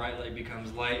 As that right leg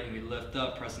becomes light and we lift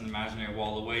up, pressing the imaginary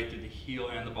wall away through the heel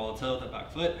and the ball of toe of the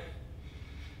back foot.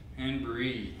 And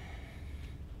breathe.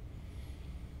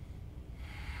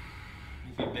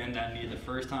 If you bend that knee the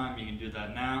first time, you can do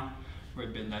that now. Or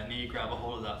bend that knee, grab a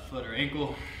hold of that foot or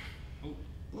ankle. Oh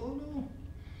no.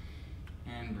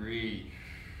 And breathe.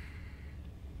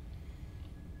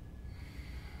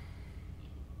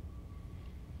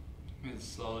 And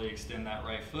slowly extend that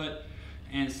right foot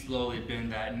and slowly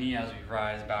bend that knee as we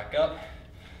rise back up.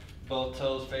 Both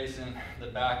toes facing the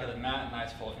back of the mat.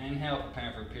 Nice full inhale,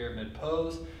 preparing for pyramid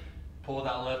pose. Pull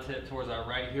that left hip towards our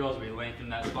right heel as we lengthen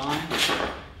that spine.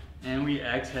 And we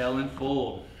exhale and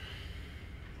fold.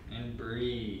 And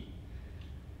breathe.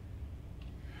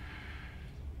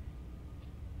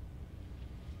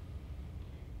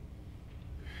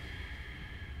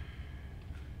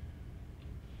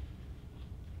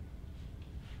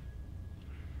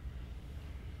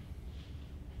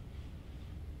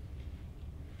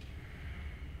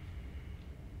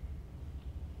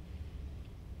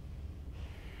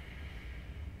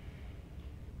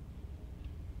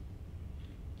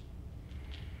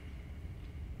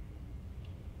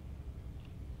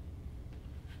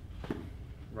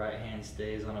 Right hand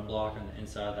stays on a block on the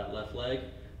inside of that left leg.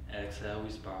 Exhale, we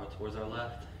spiral towards our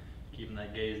left. Keeping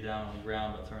that gaze down on the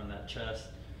ground, but turning that chest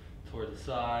toward the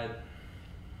side.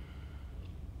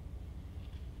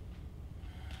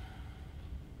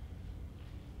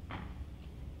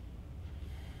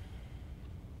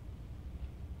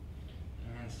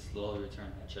 And slowly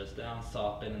return that chest down,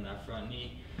 soft bend in that front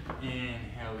knee.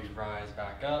 Inhale, we rise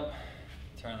back up.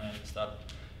 Turn that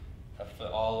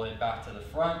foot all the way back to the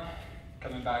front.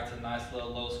 Coming back to a nice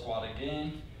little low squat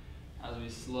again as we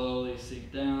slowly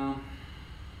sink down.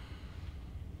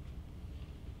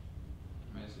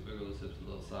 Nice wiggle those hips a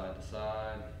little side to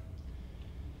side.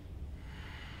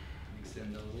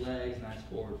 Extend those legs, nice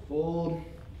forward fold.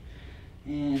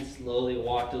 And slowly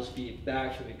walk those feet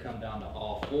back so we come down to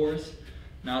all fours.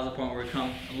 Now's the point where we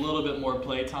come a little bit more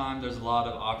playtime. There's a lot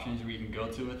of options we can go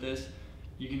to with this.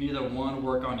 You can either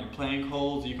work on your plank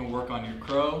holds, you can work on your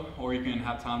crow, or you can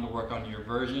have time to work on your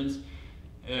versions.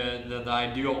 The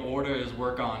ideal order is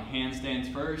work on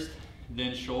handstands first,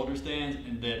 then shoulder stands,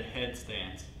 and then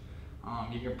headstands.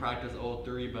 You can practice all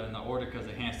three, but in the order because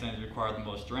the handstands require the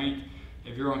most strength.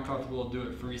 If you're uncomfortable, do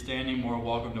it freestanding. More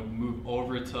welcome to move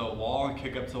over to a wall and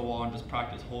kick up to a wall and just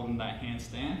practice holding that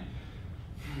handstand.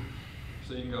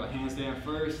 So you can go handstand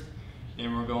first,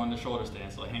 then we're going to shoulder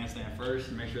stand. So handstand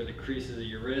first, make sure the creases of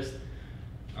your wrist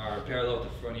are parallel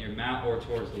with the front of your mat or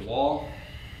towards the wall.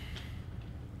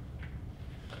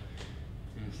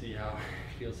 And see how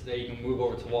it feels today. You can move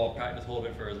over to wall, practice hold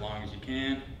it for as long as you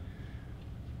can.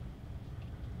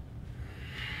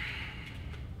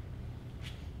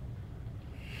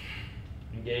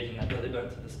 Engaging that belly button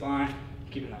to the spine,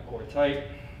 keeping that core tight.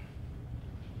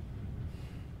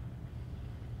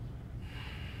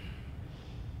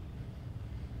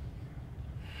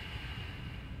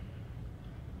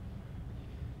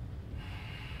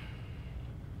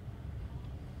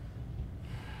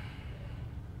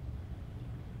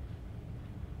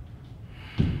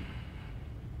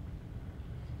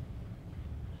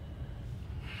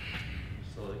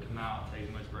 Slowly come out, take as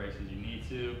much breaks as you need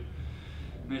to.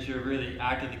 Make sure you're really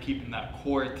actively keeping that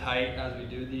core tight as we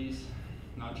do these.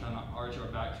 Not trying to arch our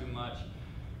back too much.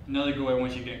 Another good way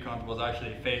once you get comfortable is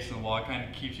actually facing the wall. It kind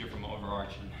of keeps you from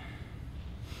overarching.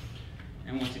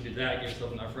 And once you do that, give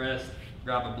yourself enough rest.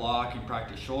 Grab a block and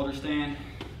practice shoulder stand.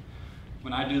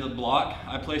 When I do the block,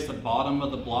 I place the bottom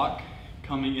of the block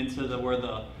coming into where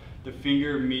the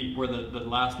finger meet, where the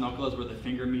last knuckle is, where the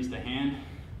finger meets the hand.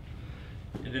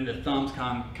 And then the thumbs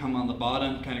come on the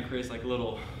bottom, kind of creates like a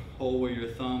little hole where your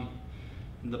thumb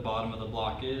and the bottom of the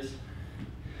block is.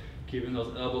 Keeping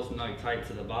those elbows snug tight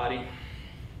to the body.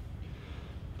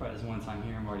 Practice one time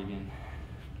here, I'm already getting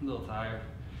a little tired.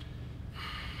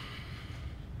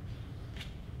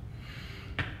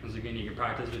 Once again, you can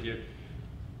practice with your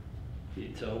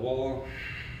feet to a wall.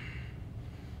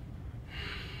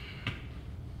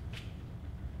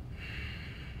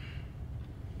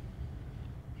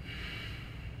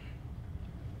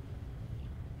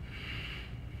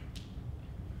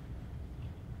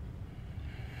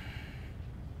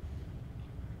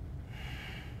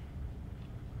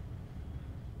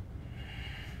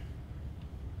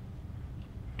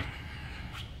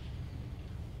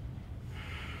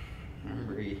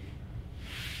 Breathe.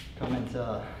 Come into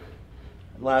the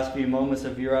last few moments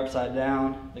of your upside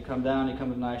down. They come down, you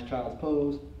come to nice child's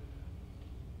pose.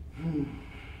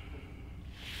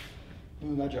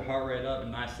 Got your heart rate up, a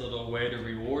nice little way to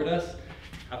reward us.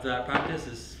 After that practice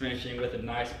is finishing with a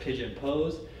nice pigeon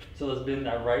pose. So let's bend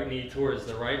that right knee towards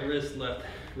the right wrist,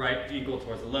 right ankle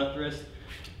towards the left wrist.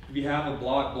 If you have a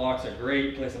block, blocks are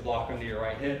great. Place a block under your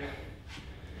right hip.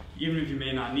 Even if you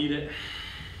may not need it.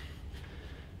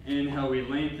 Inhale, we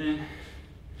lengthen.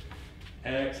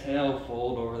 Exhale,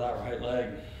 fold over that right leg.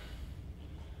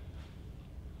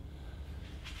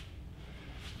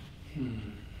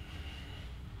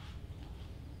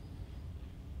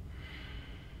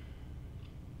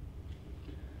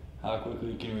 How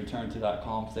quickly can you return to that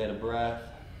calm state of breath?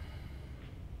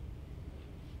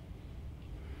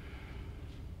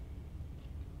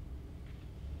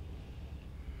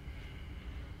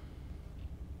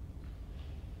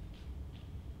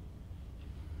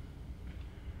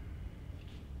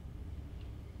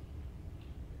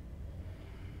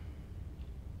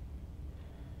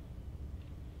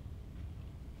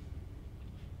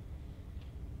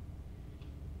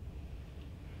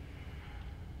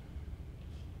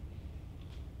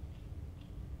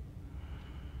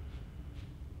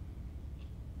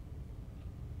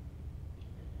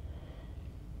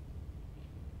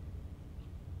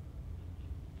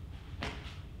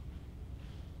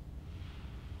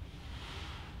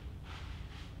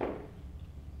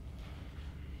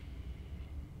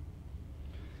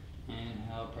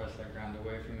 Inhale, press that ground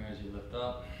away from you as you lift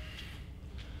up.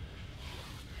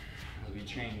 As we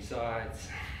change sides.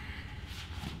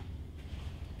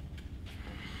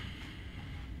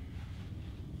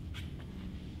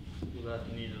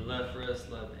 Left knee to the left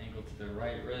wrist, left ankle to the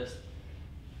right wrist.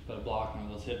 Put a block on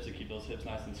those hips to keep those hips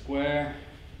nice and square.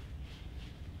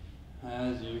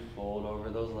 As you fold over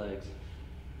those legs.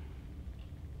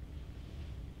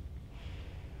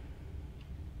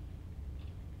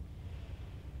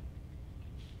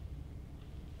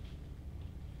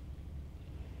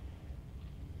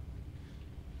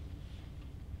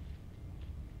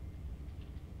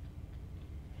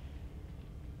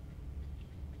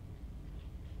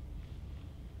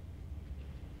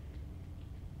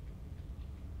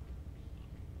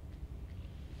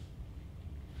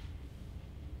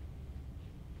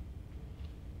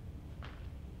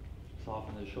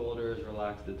 Soften the shoulders,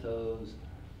 relax the toes.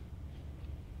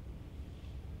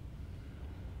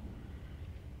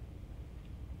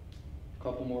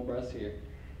 Couple more breaths here.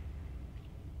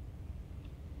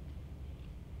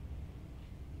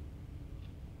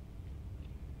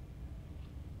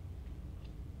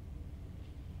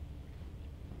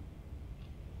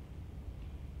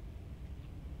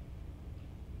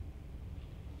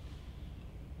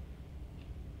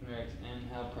 Next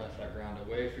inhale, press that ground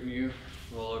away from you.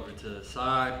 Roll over to the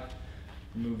side.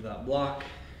 Remove that block.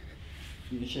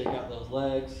 You can shake out those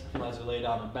legs as we lay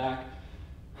down the back.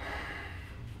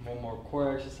 One more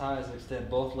core exercise. Extend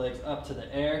both legs up to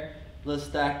the air. Let's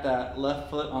stack that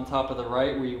left foot on top of the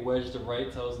right where you wedge the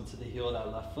right toes into the heel of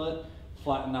that left foot.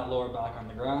 Flatten that lower back on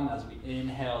the ground as we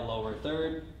inhale, lower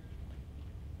third.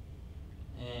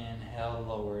 Inhale,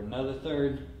 lower another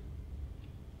third.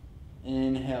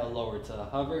 Inhale, lower to a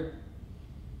hover.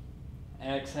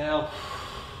 Exhale,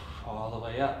 all the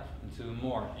way up. And two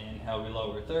more. Inhale, we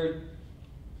lower third.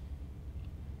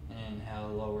 Inhale,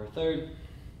 lower third.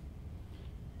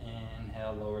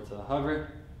 Inhale, lower to a hover.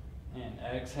 And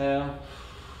exhale,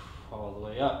 all the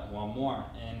way up. One more.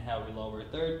 Inhale, we lower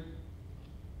third.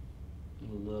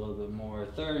 A little bit more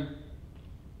third.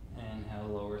 Inhale,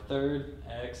 lower third.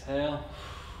 Exhale,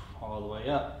 all the way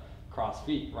up. Cross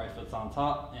feet, right foot's on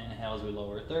top. Inhale as we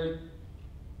lower third.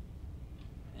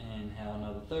 Inhale,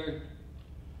 another third.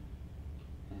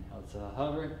 Inhale to a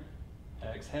hover.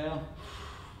 Exhale,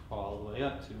 all the way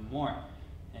up. Two more.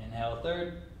 Inhale,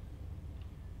 third.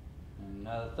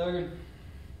 Another third.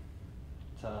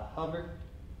 To a hover.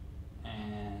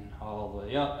 And all the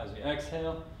way up as we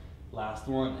exhale. Last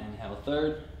one, inhale,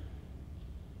 third.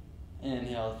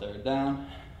 Inhale, third down.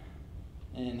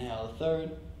 Inhale,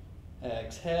 third.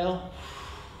 Exhale.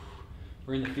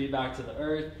 Bring the feet back to the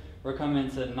earth. We're coming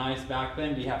into a nice back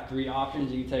bend. You have three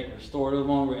options. You can take a restorative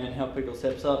one where inhale, pick those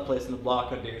hips up, placing the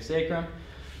block under your sacrum.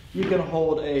 You can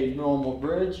hold a normal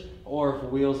bridge, or if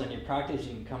wheels in your practice,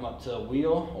 you can come up to a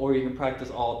wheel, or you can practice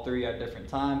all three at different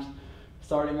times.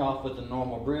 Starting off with the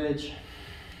normal bridge,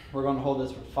 we're going to hold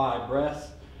this for 5 breaths.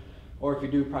 Or if you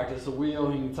do practice a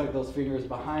wheel, you can tuck those fingers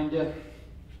behind you.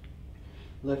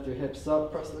 Lift your hips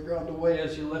up, press the ground away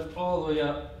as you lift all the way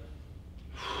up.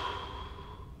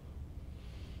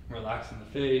 Relaxing the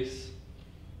face,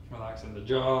 relaxing the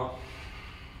jaw.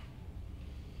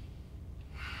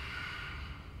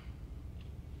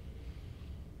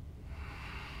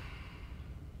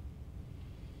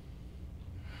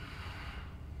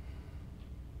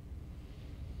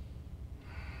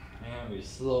 And we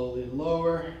slowly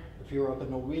lower. If you're up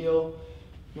in the wheel,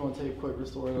 if you want to take a quick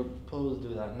restorative pose,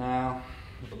 do that now.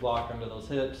 With the block under those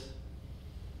hips.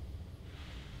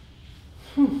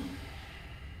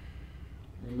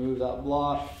 Remove that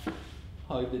block.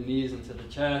 Hug the knees into the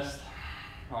chest.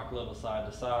 Rock a little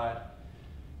side to side.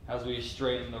 As we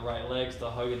straighten the right leg,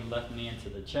 still hugging the left knee into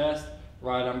the chest.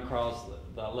 Right arm across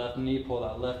that left knee. Pull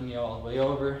that left knee all the way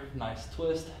over. Nice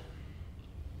twist.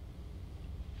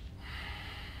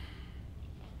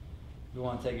 If you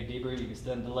want to take a deep breath, you can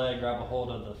extend the leg, grab a hold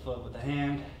of the foot with the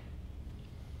hand.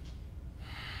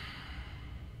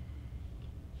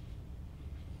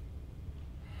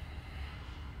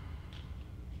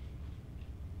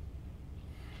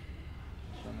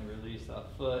 Release that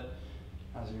foot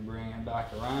as we bring it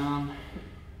back around.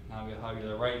 Now we hug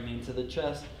the right knee to the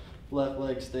chest. Left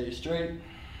leg stays straight.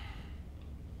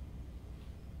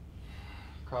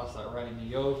 Cross that right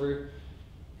knee over.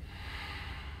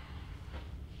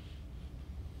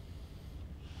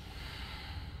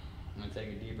 I'm going to take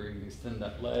a deep breath. You can extend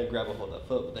that leg, grab a hold of that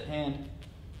foot with the hand.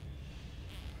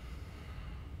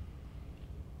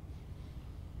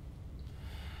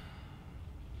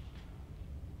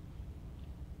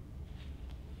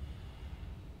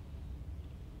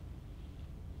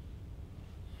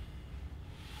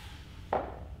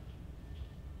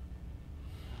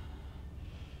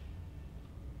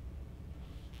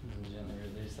 Gently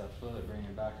release that foot, bring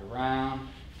it back around.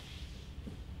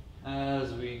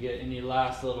 As we get any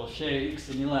last little shakes,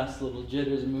 any last little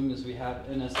jitters and movements we have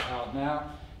in us out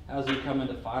now, as we come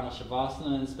into final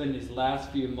Shavasana and spend these last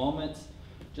few moments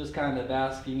just kind of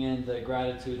basking in the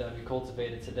gratitude that we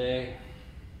cultivated today.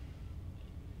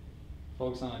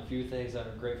 Focus on a few things that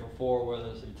we're grateful for, whether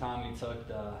it's the time we took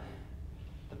to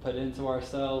put into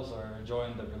ourselves or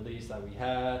enjoying the release that we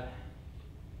had.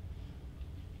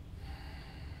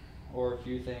 Or a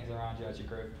few things around you that you're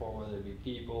grateful for, whether it be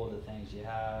people, the things you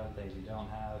have, things you don't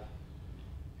have,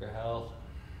 your health.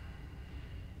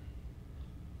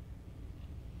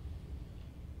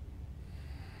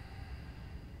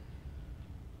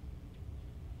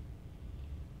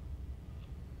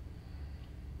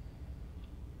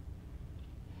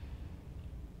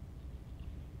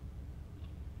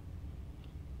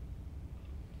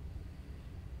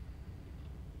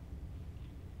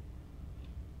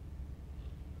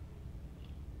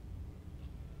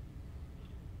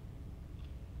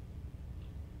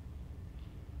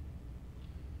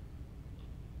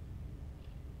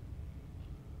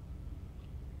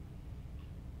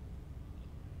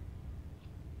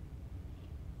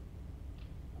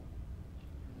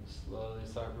 Slowly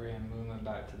start bringing movement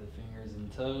back to the fingers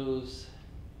and toes.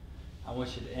 I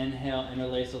want you to inhale,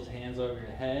 interlace those hands over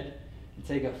your head, and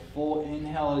take a full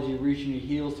inhale as you reach your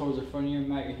heels towards the front of your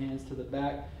mat, your hands to the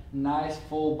back. Nice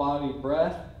full body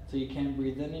breath so you can't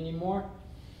breathe in anymore.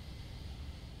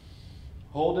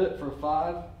 Hold it for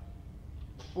 5,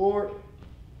 4,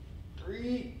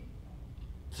 3,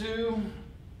 2,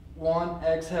 1.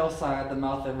 Exhale, sigh at the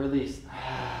mouth and release.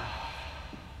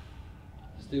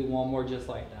 Let's do one more just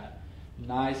like that.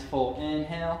 Nice full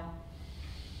inhale.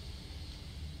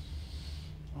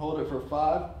 Hold it for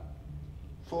 5,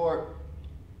 4,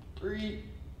 3,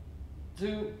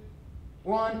 2,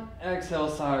 1. Exhale,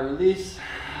 sigh, release.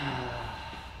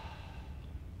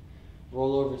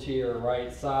 Roll over to your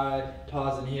right side.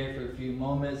 Pause in here for a few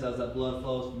moments as that blood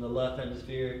flows from the left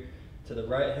hemisphere to the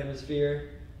right hemisphere.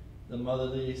 The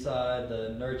motherly side,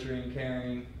 the nurturing,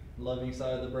 caring, loving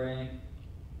side of the brain.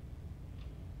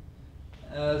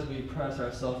 As we press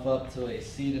ourselves up to a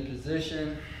seated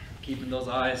position, keeping those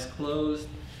eyes closed.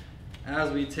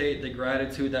 As we take the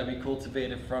gratitude that we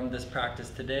cultivated from this practice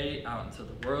today out into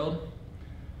the world.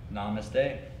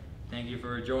 Namaste. Thank you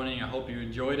for joining. I hope you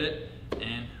enjoyed it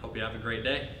and hope you have a great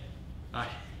day. Bye.